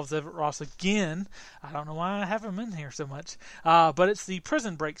actually involves Everett Ross again. I don't know why I have him in here so much, but it's the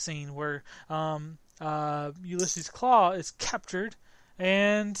prison break scene where Ulysses Claw is captured,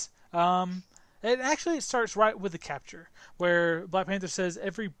 and it starts right with the capture, where Black Panther says,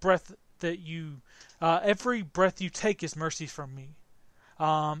 every breath you take is mercy from me.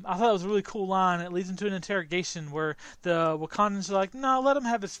 I thought it was a really cool line. It leads into an interrogation where the Wakandans are like, no, let him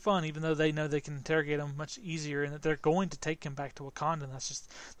have his fun, even though they know they can interrogate him much easier and that they're going to take him back to Wakanda. And that's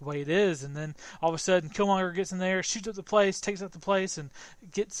just the way it is. And then all of a sudden, Killmonger gets in there, shoots up the place, takes out the place, and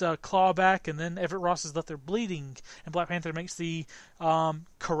gets Claw back. And then Everett Ross is left there bleeding. And Black Panther makes the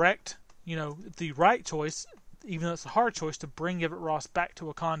correct, the right choice, even though it's a hard choice, to bring Everett Ross back to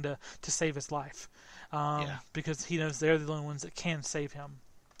Wakanda to save his life. Because he knows they're the only ones that can save him.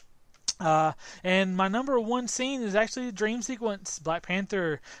 And my number one scene is actually the dream sequence. Black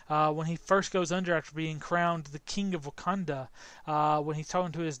Panther, when he first goes under after being crowned the king of Wakanda, when he's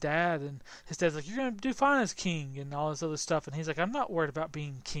talking to his dad, and his dad's like, "You're gonna do fine as king," and all this other stuff, and he's like, "I'm not worried about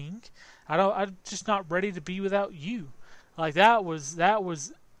being king. I'm just not ready to be without you." Like that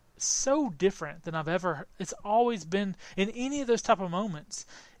was so different than I've ever. It's always been in any of those type of moments.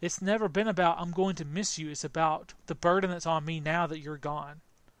 It's never been about I'm going to miss you. It's about the burden that's on me now that you're gone.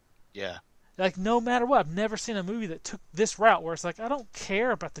 Yeah. Like no matter what, I've never seen a movie that took this route where it's like I don't care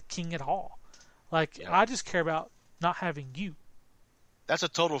about the king at all. Like I just care about not having you. That's a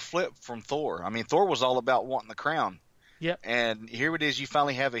total flip from Thor. I mean, Thor was all about wanting the crown. Yep. And here it is. You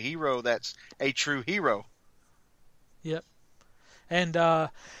finally have a hero that's a true hero. Yep.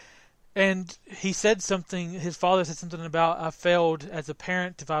 And he said something, his father said something about, I failed as a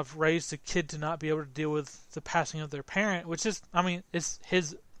parent if I've raised a kid to not be able to deal with the passing of their parent, which is, I mean, it's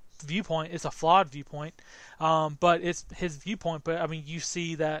his viewpoint. It's a flawed viewpoint, but it's his viewpoint. But, I mean, you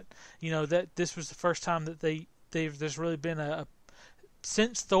see that, that this was the first time that there's really been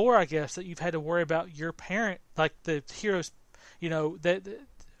since Thor, I guess, that you've had to worry about your parent, like the heroes,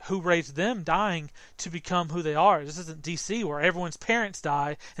 who raised them dying to become who they are. This isn't DC where everyone's parents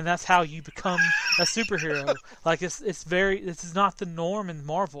die and that's how you become a superhero. Like this is not the norm in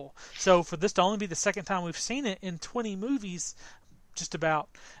Marvel. So for this to only be the second time we've seen it in 20 movies, just about,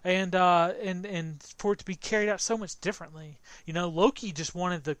 and for it to be carried out so much differently. Loki just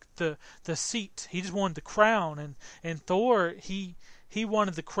wanted the seat. He just wanted the crown, and Thor he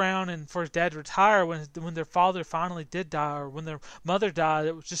wanted the crown and for his dad to retire when their father finally did die or when their mother died.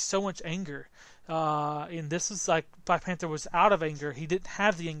 It was just so much anger. And this is like Black Panther was out of anger. He didn't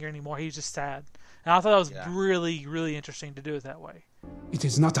have the anger anymore. He was just sad. And I thought that was really, really interesting to do it that way. It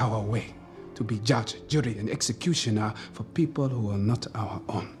is not our way to be judge, jury, and executioner for people who are not our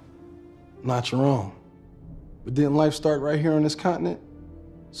own. Not your own. But didn't life start right here on this continent?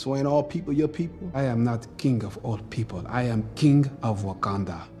 So ain't all people your people? I am not king of all people. I am king of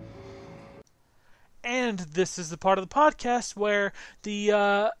Wakanda. And this is the part of the podcast where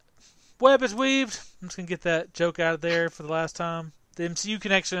the web is weaved. I'm just going to get that joke out of there for the last time. The MCU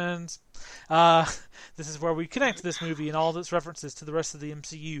connections. This is where we connect this movie and all its references to the rest of the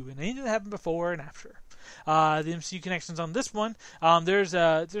MCU and anything that happened before and after. The MCU connections on this one. I've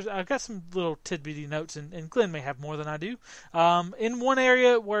got some little tidbitty notes, and Glenn may have more than I do. In one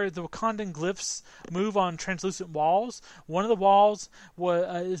area where the Wakandan glyphs move on translucent walls, one of the walls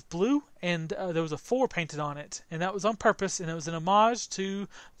is blue, and there was a 4 painted on it, and that was on purpose, and it was an homage to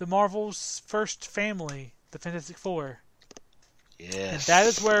the Marvel's first family, the Fantastic Four. Yes. And that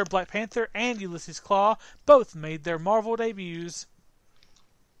is where Black Panther and Ulysses Claw both made their Marvel debuts.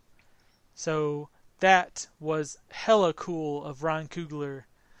 So that was hella cool of Ryan Coogler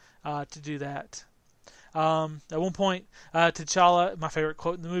to do that. At one point, T'Challa, my favorite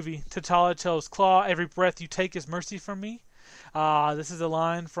quote in the movie, T'Challa tells Claw, "Every breath you take is mercy from me." This is a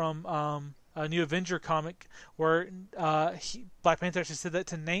line from a New Avenger comic where Black Panther actually said that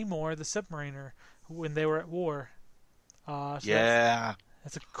to Namor, the submariner, when they were at war.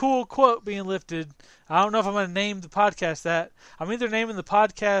 That's a cool quote being lifted. I don't know if I'm going to name the podcast that. I'm either naming the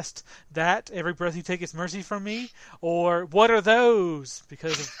podcast that, Every Breath You Take Is Mercy From Me, or What Are Those?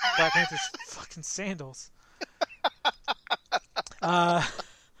 Because of Black Panther's fucking sandals.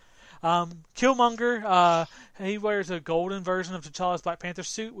 Killmonger, he wears a golden version of T'Challa's Black Panther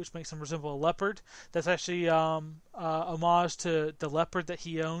suit, which makes him resemble a leopard. That's actually homage to the leopard that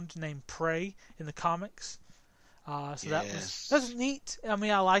he owned named Prey in the comics. That was neat. I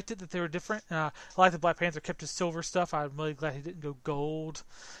mean, I liked it that they were different. I liked that Black Panther kept his silver stuff. I'm really glad he didn't go gold.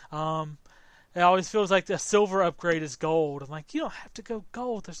 It always feels like a silver upgrade is gold. I'm like, you don't have to go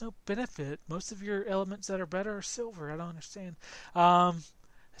gold. There's no benefit. Most of your elements that are better are silver. I don't understand.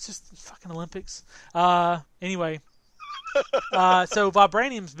 It's just fucking Olympics. Anyway. So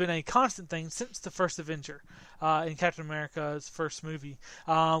vibranium's been a constant thing since the first Avenger in Captain America's first movie.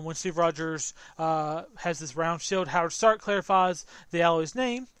 When Steve Rogers has this round shield, Howard Stark clarifies the alloy's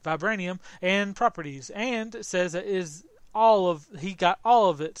name, vibranium, and properties, and says it is he got all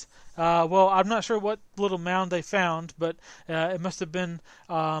of it. Well, I'm not sure what little mound they found, but it must have been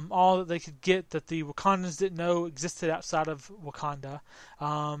all that they could get that the Wakandans didn't know existed outside of Wakanda.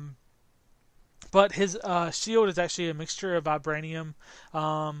 But his shield is actually a mixture of vibranium.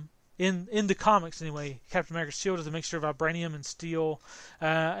 In the comics, anyway, Captain America's shield is a mixture of vibranium and steel,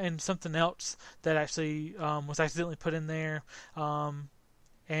 and something else that actually was accidentally put in there.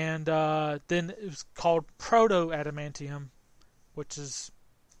 And then it was called proto-adamantium, which is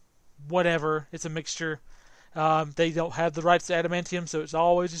whatever. It's a mixture. They don't have the rights to adamantium, so it's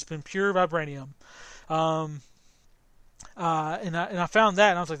always just been pure vibranium. And I found that,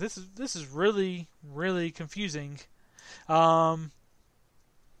 and I was like, this is really, really confusing. But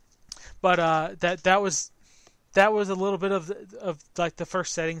that was a little bit of like the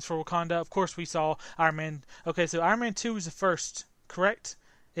first settings for Wakanda. Of course, we saw Iron Man. Okay, so Iron Man 2 was the first, correct?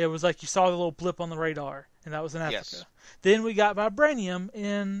 It was like you saw the little blip on the radar, and that was in Africa. Yes. Then we got vibranium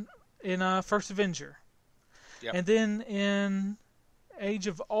in First Avenger. Yep. And then in Age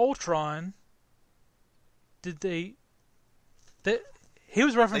of Ultron, he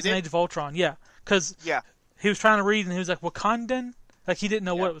was referencing Age of Ultron, yeah, because he was trying to read and he was like Wakandan, like he didn't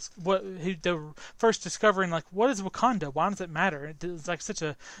know what it was. They were first discovering, like, what is Wakanda? Why does it matter? It was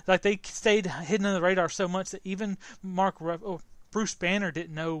like they stayed hidden in the radar so much that even Bruce Banner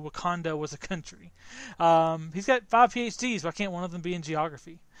didn't know Wakanda was a country. He's got 5 PhDs. Why can't one of them be in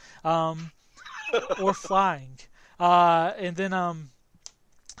geography? Or flying? And then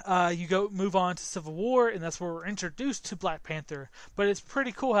you move on to Civil War, and that's where we're introduced to Black Panther. But it's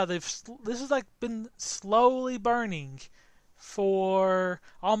pretty cool how this has like been slowly burning for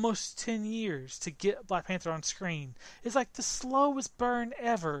almost 10 years to get Black Panther on screen. It's like the slowest burn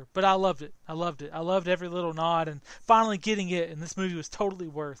ever, but I loved it. I loved every little nod, and finally getting it, and this movie was totally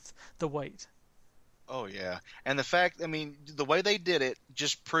worth the wait. Oh, yeah. And the fact, I mean, the way they did it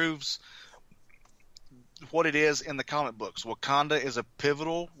just proves what it is in the comic books. Wakanda is a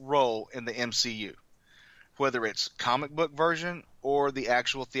pivotal role in the MCU, whether it's comic book version or the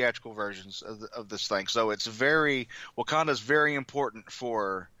actual theatrical versions of this thing. So Wakanda is very important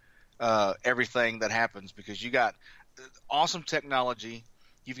for everything that happens, because you got awesome technology.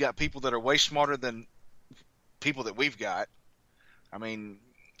 You've got people that are way smarter than people that we've got. I mean,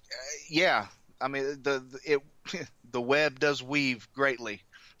 yeah. I mean, the web does weave greatly.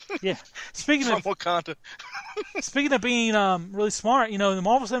 Yeah. Speaking from of Wakanda. Speaking of being really smart, in the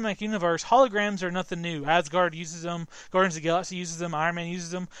Marvel Cinematic Universe, holograms are nothing new. Asgard uses them, Guardians of the Galaxy uses them, Iron Man uses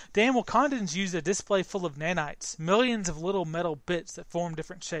them. Damn, Wakandans use a display full of nanites, millions of little metal bits that form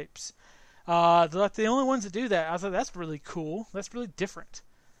different shapes. They're like the only ones that do that. I was like, that's really cool. That's really different.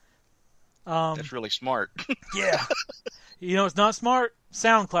 That's really smart. Yeah. It's not smart.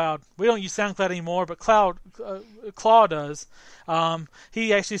 SoundCloud. We don't use SoundCloud anymore, but Claw does.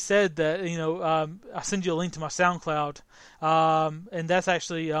 He actually said that, I'll send you a link to my SoundCloud. And that's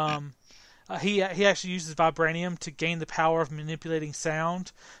actually, he actually uses vibranium to gain the power of manipulating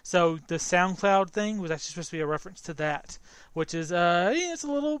sound. So the SoundCloud thing was actually supposed to be a reference to that, which is,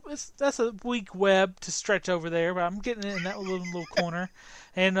 that's a weak web to stretch over there, but I'm getting it in that little corner.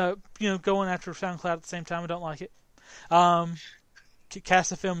 And, going after SoundCloud at the same time, I don't like it.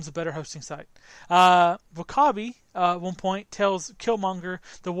 Cast.fm is a better hosting site. Wakabi, at one point, tells Killmonger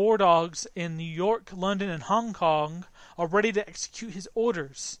the war dogs in New York, London, and Hong Kong are ready to execute his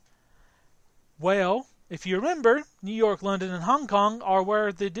orders. Well, if you remember, New York, London, and Hong Kong are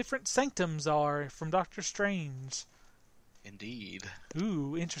where the different sanctums are from Doctor Strange. Indeed.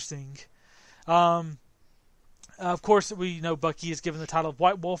 Ooh, interesting. Of course, we know Bucky is given the title of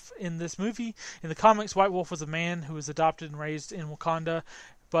White Wolf in this movie. In the comics, White Wolf was a man who was adopted and raised in Wakanda,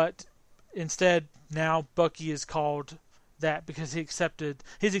 but instead, now Bucky is called that because he's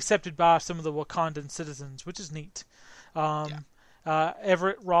accepted by some of the Wakandan citizens, which is neat.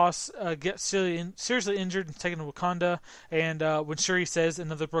 Everett Ross gets seriously injured and taken to Wakanda, and when Shuri says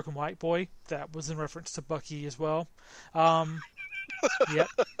another broken white boy, that was in reference to Bucky as well. Yep.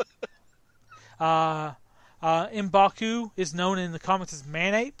 M'Baku is known in the comics as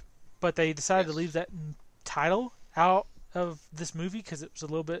Man-Ape, but they decided to leave that title out of this movie because it was a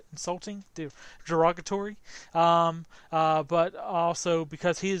little bit insulting, derogatory. But also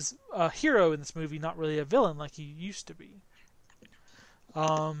because he is a hero in this movie, not really a villain like he used to be.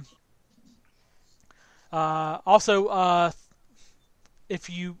 Also, if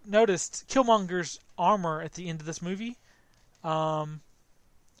you noticed, Killmonger's armor at the end of this movie,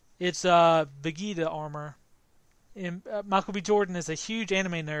 it's Vegeta armor. And, Michael B. Jordan is a huge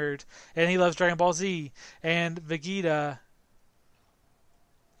anime nerd, and he loves Dragon Ball Z. And Vegeta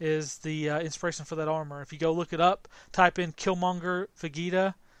is the inspiration for that armor. If you go look it up, type in Killmonger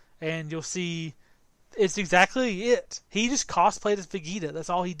Vegeta, and you'll see it's exactly it. He just cosplayed as Vegeta. That's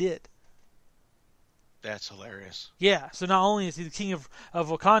all he did. That's hilarious. Yeah, so not only is he the king of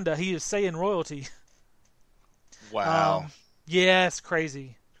Wakanda, he is Saiyan royalty. Wow. Yeah, it's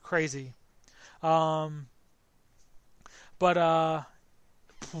crazy. Crazy. But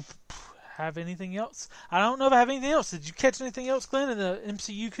have anything else? I don't know if I have anything else. Did you catch anything else, Glenn, in the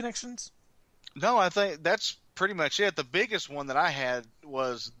MCU connections? No, I think that's pretty much it. The biggest one that I had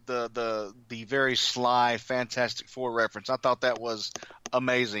was the very sly Fantastic Four reference. I thought that was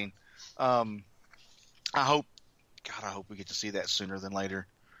amazing. I hope we get to see that sooner than later.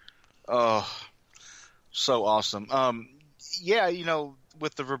 Oh, so awesome. Yeah,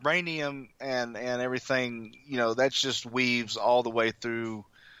 with the vibranium and everything, that just weaves all the way through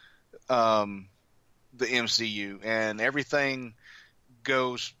the MCU, and everything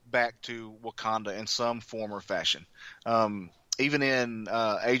goes back to Wakanda in some form or fashion. Even in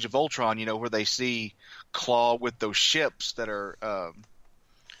Age of Ultron, where they see Claw with those ships that are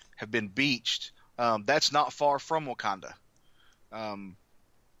have been beached, that's not far from Wakanda.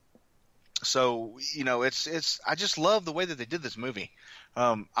 So it's I just love the way that they did this movie.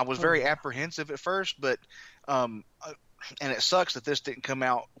 I was very apprehensive at first, but and it sucks that this didn't come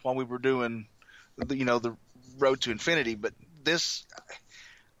out while we were doing the Road to Infinity, but this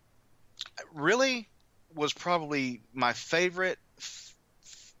really was probably my favorite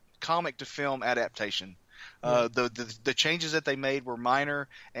comic to film adaptation. Yeah. The changes that they made were minor,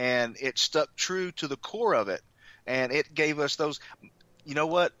 and it stuck true to the core of it, and it gave us those. You know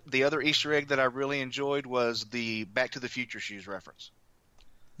what? The other Easter egg that I really enjoyed was the Back to the Future shoes reference.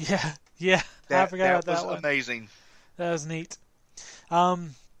 Yeah. I forgot about that one. That was amazing. That was neat.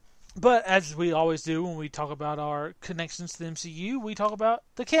 But as we always do when we talk about our connections to the MCU, we talk about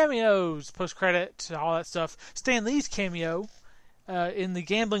the cameos, post-credit, all that stuff. Stan Lee's cameo in the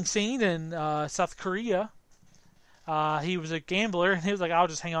gambling scene in South Korea. He was a gambler, and he was like, I'll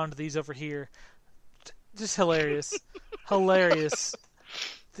just hang on to these over here. Just hilarious. Hilarious.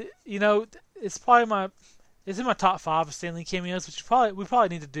 It's probably it's in my top 5 of Stan Lee cameos, which we probably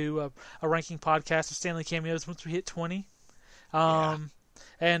need to do a ranking podcast of Stan Lee cameos once we hit 20. And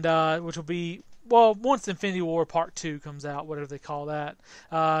which will be, once Infinity War Part 2 comes out, whatever they call that.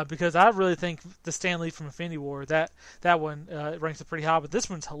 Because I really think the Stan Lee from Infinity War, that one ranks it pretty high. But this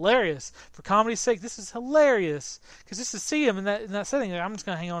one's hilarious. For comedy's sake, this is hilarious. Because just to see him in that setting, I'm just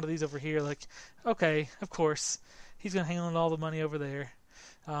going to hang on to these over here. Like, okay, of course. He's going to hang on to all the money over there.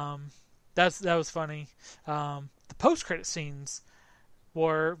 That was funny. The post-credit scenes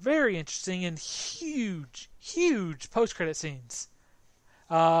were very interesting and huge post-credit scenes.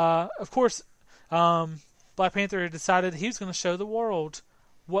 Of course, Black Panther decided he was going to show the world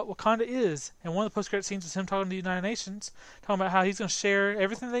what Wakanda is. And one of the post-credit scenes was him talking to the United Nations, talking about how he's going to share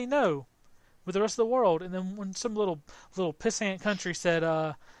everything they know with the rest of the world. And then when some little pissant country said,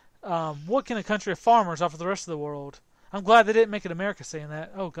 what can a country of farmers offer the rest of the world? I'm glad they didn't make it America saying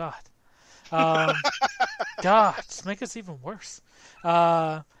that. Oh, God. God, just make us even worse.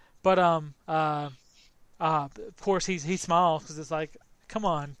 Of course, he smiles because it's like, come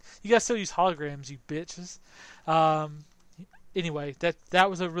on, you guys still use holograms, you bitches. Anyway, that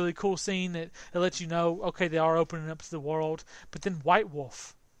was a really cool scene. It lets you know, okay, they are opening up to the world. But then White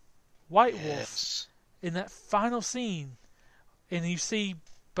Wolf in that final scene, and you see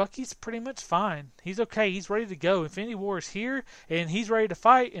Bucky's pretty much fine. He's okay. He's ready to go. Infinity War is here, and he's ready to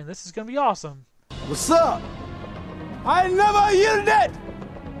fight, and this is going to be awesome. What's up? I never yielded!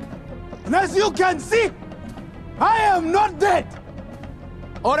 And as you can see, I am not dead!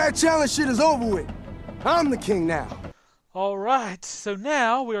 All that challenge shit is over with. I'm the king now. All right, so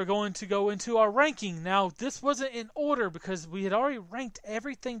now we are going to go into our ranking. Now, this wasn't in order because we had already ranked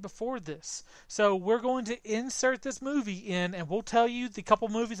everything before this. So we're going to insert this movie in, and we'll tell you the couple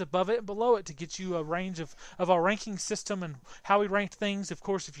movies above it and below it to get you a range of our ranking system and how we ranked things. Of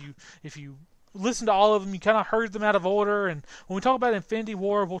course, if you listen to all of them, you kind of heard them out of order. And when we talk about Infinity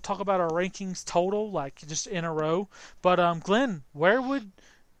War, we'll talk about our rankings total, like just in a row. But Glenn,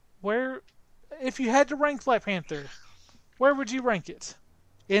 if you had to rank Black Panther, where would you rank it?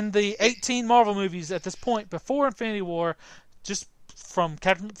 In the 18 Marvel movies at this point, before Infinity War, just from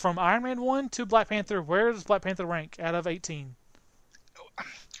Iron Man 1 to Black Panther, where does Black Panther rank out of 18?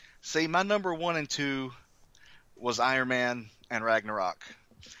 See, my number 1 and 2 was Iron Man and Ragnarok.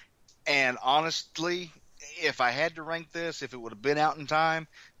 And honestly, if I had to rank this, if it would have been out in time,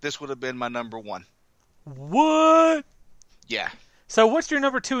 this would have been my number 1. What? Yeah. So what's your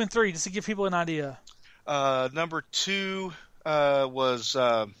number 2 and 3, just to give people an idea? Number 2, was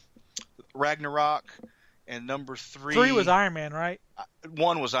Ragnarok, and number 3. 3 was Iron Man, right?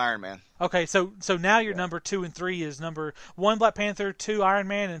 1 was Iron Man. Okay, so now your number 2 and 3 is number 1 Black Panther, 2 Iron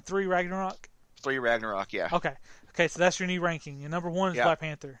Man, and 3 Ragnarok. 3 Ragnarok, yeah. Okay, so that's your new ranking. And number 1 is Black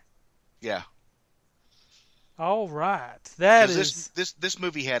Panther. Yeah. All right, this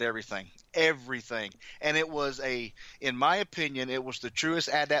movie had everything, and it was in my opinion, it was the truest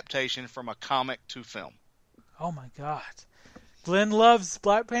adaptation from a comic to film. Oh my God, Glenn loves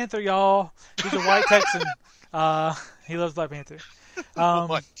Black Panther, y'all. He's a white Texan. He loves Black Panther.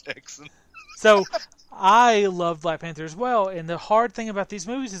 White Texan. So I love Black Panther as well, and the hard thing about these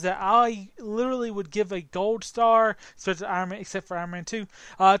movies is that I literally would give a gold star, except for Iron Man 2,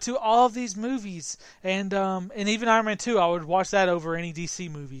 to all of these movies, and even Iron Man 2, I would watch that over any DC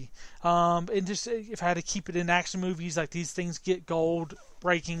movie. And just if I had to keep it in action movies, like these things get gold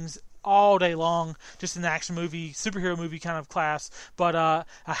rankings all day long, just in the action movie, superhero movie kind of class. But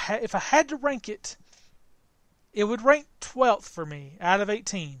if I had to rank it, it would rank 12th for me out of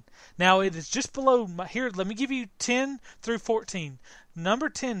 18. Now, it is just below here. Let me give you 10 through 14. Number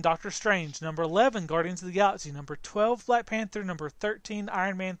 10, Doctor Strange. Number 11, Guardians of the Galaxy. Number 12, Black Panther. Number 13,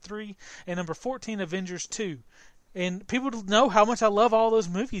 Iron Man 3. And number 14, Avengers 2. And people know how much I love all those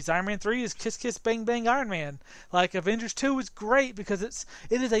movies. Iron Man 3 is Kiss Kiss Bang Bang Iron Man. Like, Avengers 2 is great because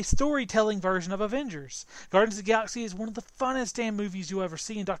it is a storytelling version of Avengers. Guardians of the Galaxy is one of the funnest damn movies you'll ever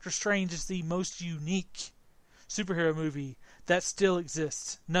see, and Doctor Strange is the most unique superhero movie that still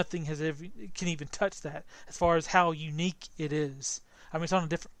exists. Nothing can even touch that as far as how unique it is. I mean, it's on a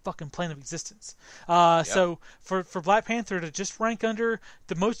different fucking plane of existence. So for Black Panther to just rank under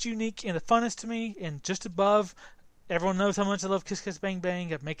the most unique and the funnest to me, and just above, everyone knows how much I love Kiss Kiss Bang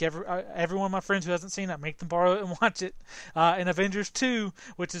Bang. I make every one of my friends who hasn't seen it, I make them borrow it and watch it. And Avengers 2,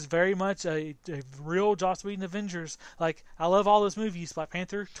 which is very much a real Joss Whedon Avengers. Like, I love all those movies. Black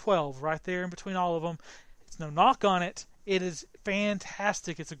Panther, 12, right there in between all of them. It's no knock on it. It is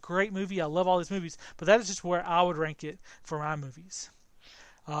fantastic. It's a great movie. I love all these movies. But that is just where I would rank it for my movies.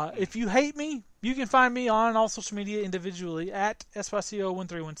 If you hate me, you can find me on all social media individually at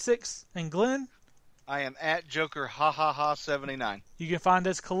Espacio1316. And Glenn? I am at Joker Ha Ha Ha 79. You can find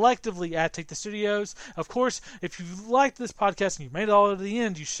us collectively at Take the Studios. Of course, if you liked this podcast and you've made it all to the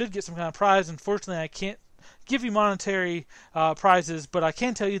end, you should get some kind of prize. Unfortunately, I can't give you monetary prizes, but I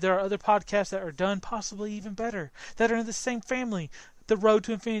can tell you there are other podcasts that are done possibly even better, that are in the same family. The Road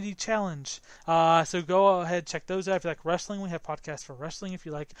to Infinity Challenge. So go ahead, check those out. If you like wrestling, we have podcasts for wrestling. If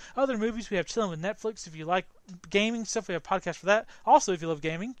you like other movies, we have Chilling with Netflix. If you like gaming stuff, we have podcasts for that. Also, if you love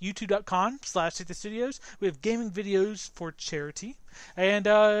gaming, youtube.com/TakeTheStudios. We have gaming videos for charity. And,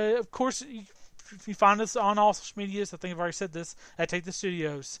 of course, you find us on all social medias. I think I've already said this, at Take the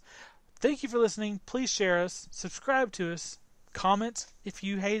Studios. Thank you for listening. Please share us. Subscribe to us. Comment if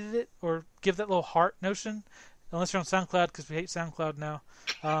you hated it, or give that little heart notion. Unless you're on SoundCloud, because we hate SoundCloud now.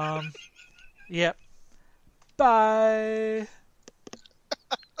 Yep. Bye.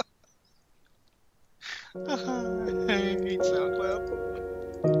 I hate SoundCloud.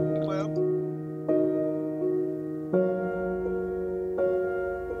 Cloud.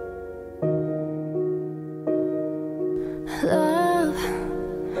 Love,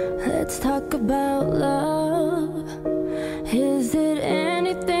 let's talk about love. Is it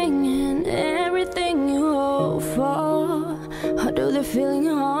anything and everything you hope for? Or do the feeling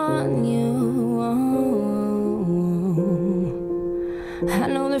haunt you? I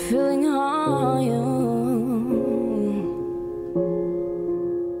know the feeling haunt you.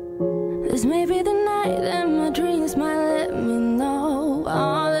 This may be the night that my dreams might let me know.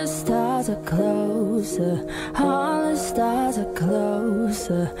 All the stars are closer. All the stars are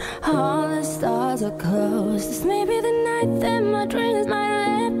closer. All the stars are close. This may be the night that my dreams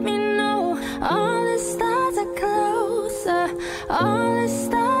might let me know. All the stars are closer. All the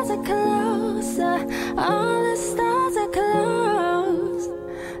stars are closer. All the stars are close.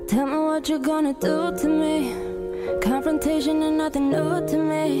 Tell me what you're gonna do to me. Confrontation and nothing new to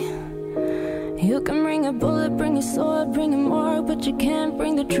me. You can bring a bullet, bring a sword, bring a morgue, but you can't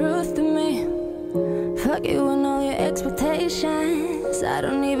bring the truth to me. Fuck you and all your expectations. I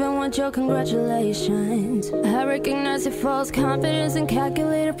don't even want your congratulations. I recognize your false confidence and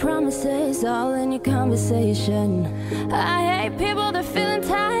calculated promises all in your conversation. I hate people that feel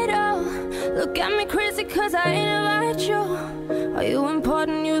entitled. Look at me crazy cause I invite you. Are you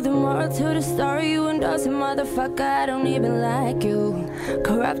important? You the moral to the story. You endorse a motherfucker, I don't even like you.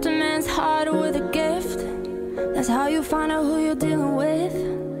 Corrupt a man's heart with a gift. That's how you find out who you're dealing with.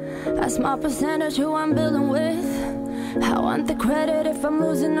 A small percentage who I'm building with. I want the credit if I'm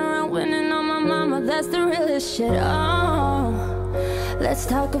losing or I'm winning on my mama. That's the realest shit. Oh, Let's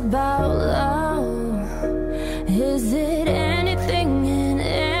talk about love. Is it anything and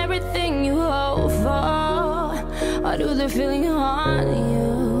everything you hope for? Or do the feeling haunt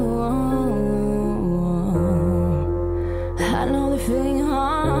you? I know the feeling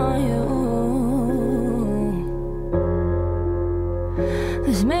haunt you.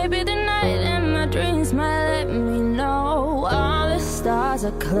 This may be the night and my dreams might let me know all the stars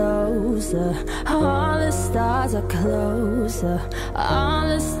are closer, all the stars are closer, all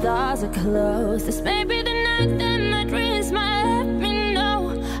the stars are close. This may be the night that my dreams might let me know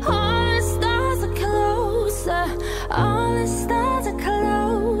all the stars are closer, all the stars are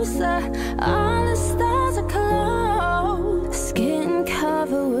closer, all the stars are close. Skin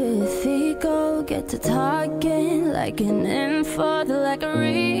covered with ego, get to talking like an info, like a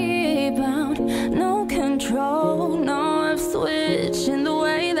rebound. No control, no switch in the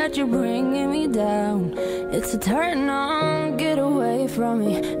way that you're bringing me down. It's a turn on, get away from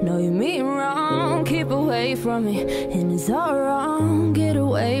me. No, you mean wrong, keep away from me. And it's all wrong, get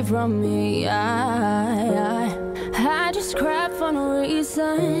away from me. I just cry for no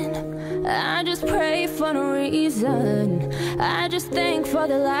reason. I just pray for no reason. I just thank for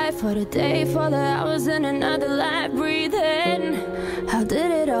the life, for the day, for the hours in another life breathing. How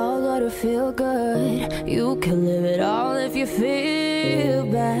did it all go to feel good? You can live it all if you feel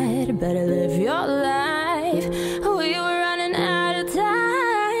bad. Better live your life. We were running out of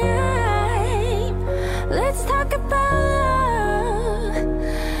time. Let's talk about love.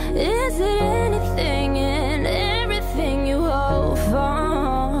 Is it anything and everything you hope for?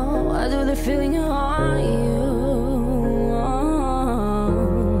 I do the feeling haunt you.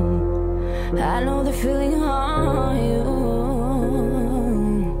 I know the feeling haunt you.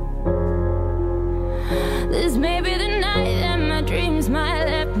 This may be the night that my dreams might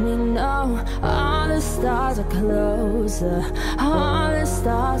let me know all the stars are closer, all the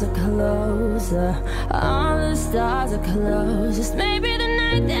stars are closer, all the stars are close. This may be the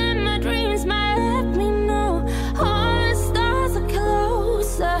night that my dreams might let me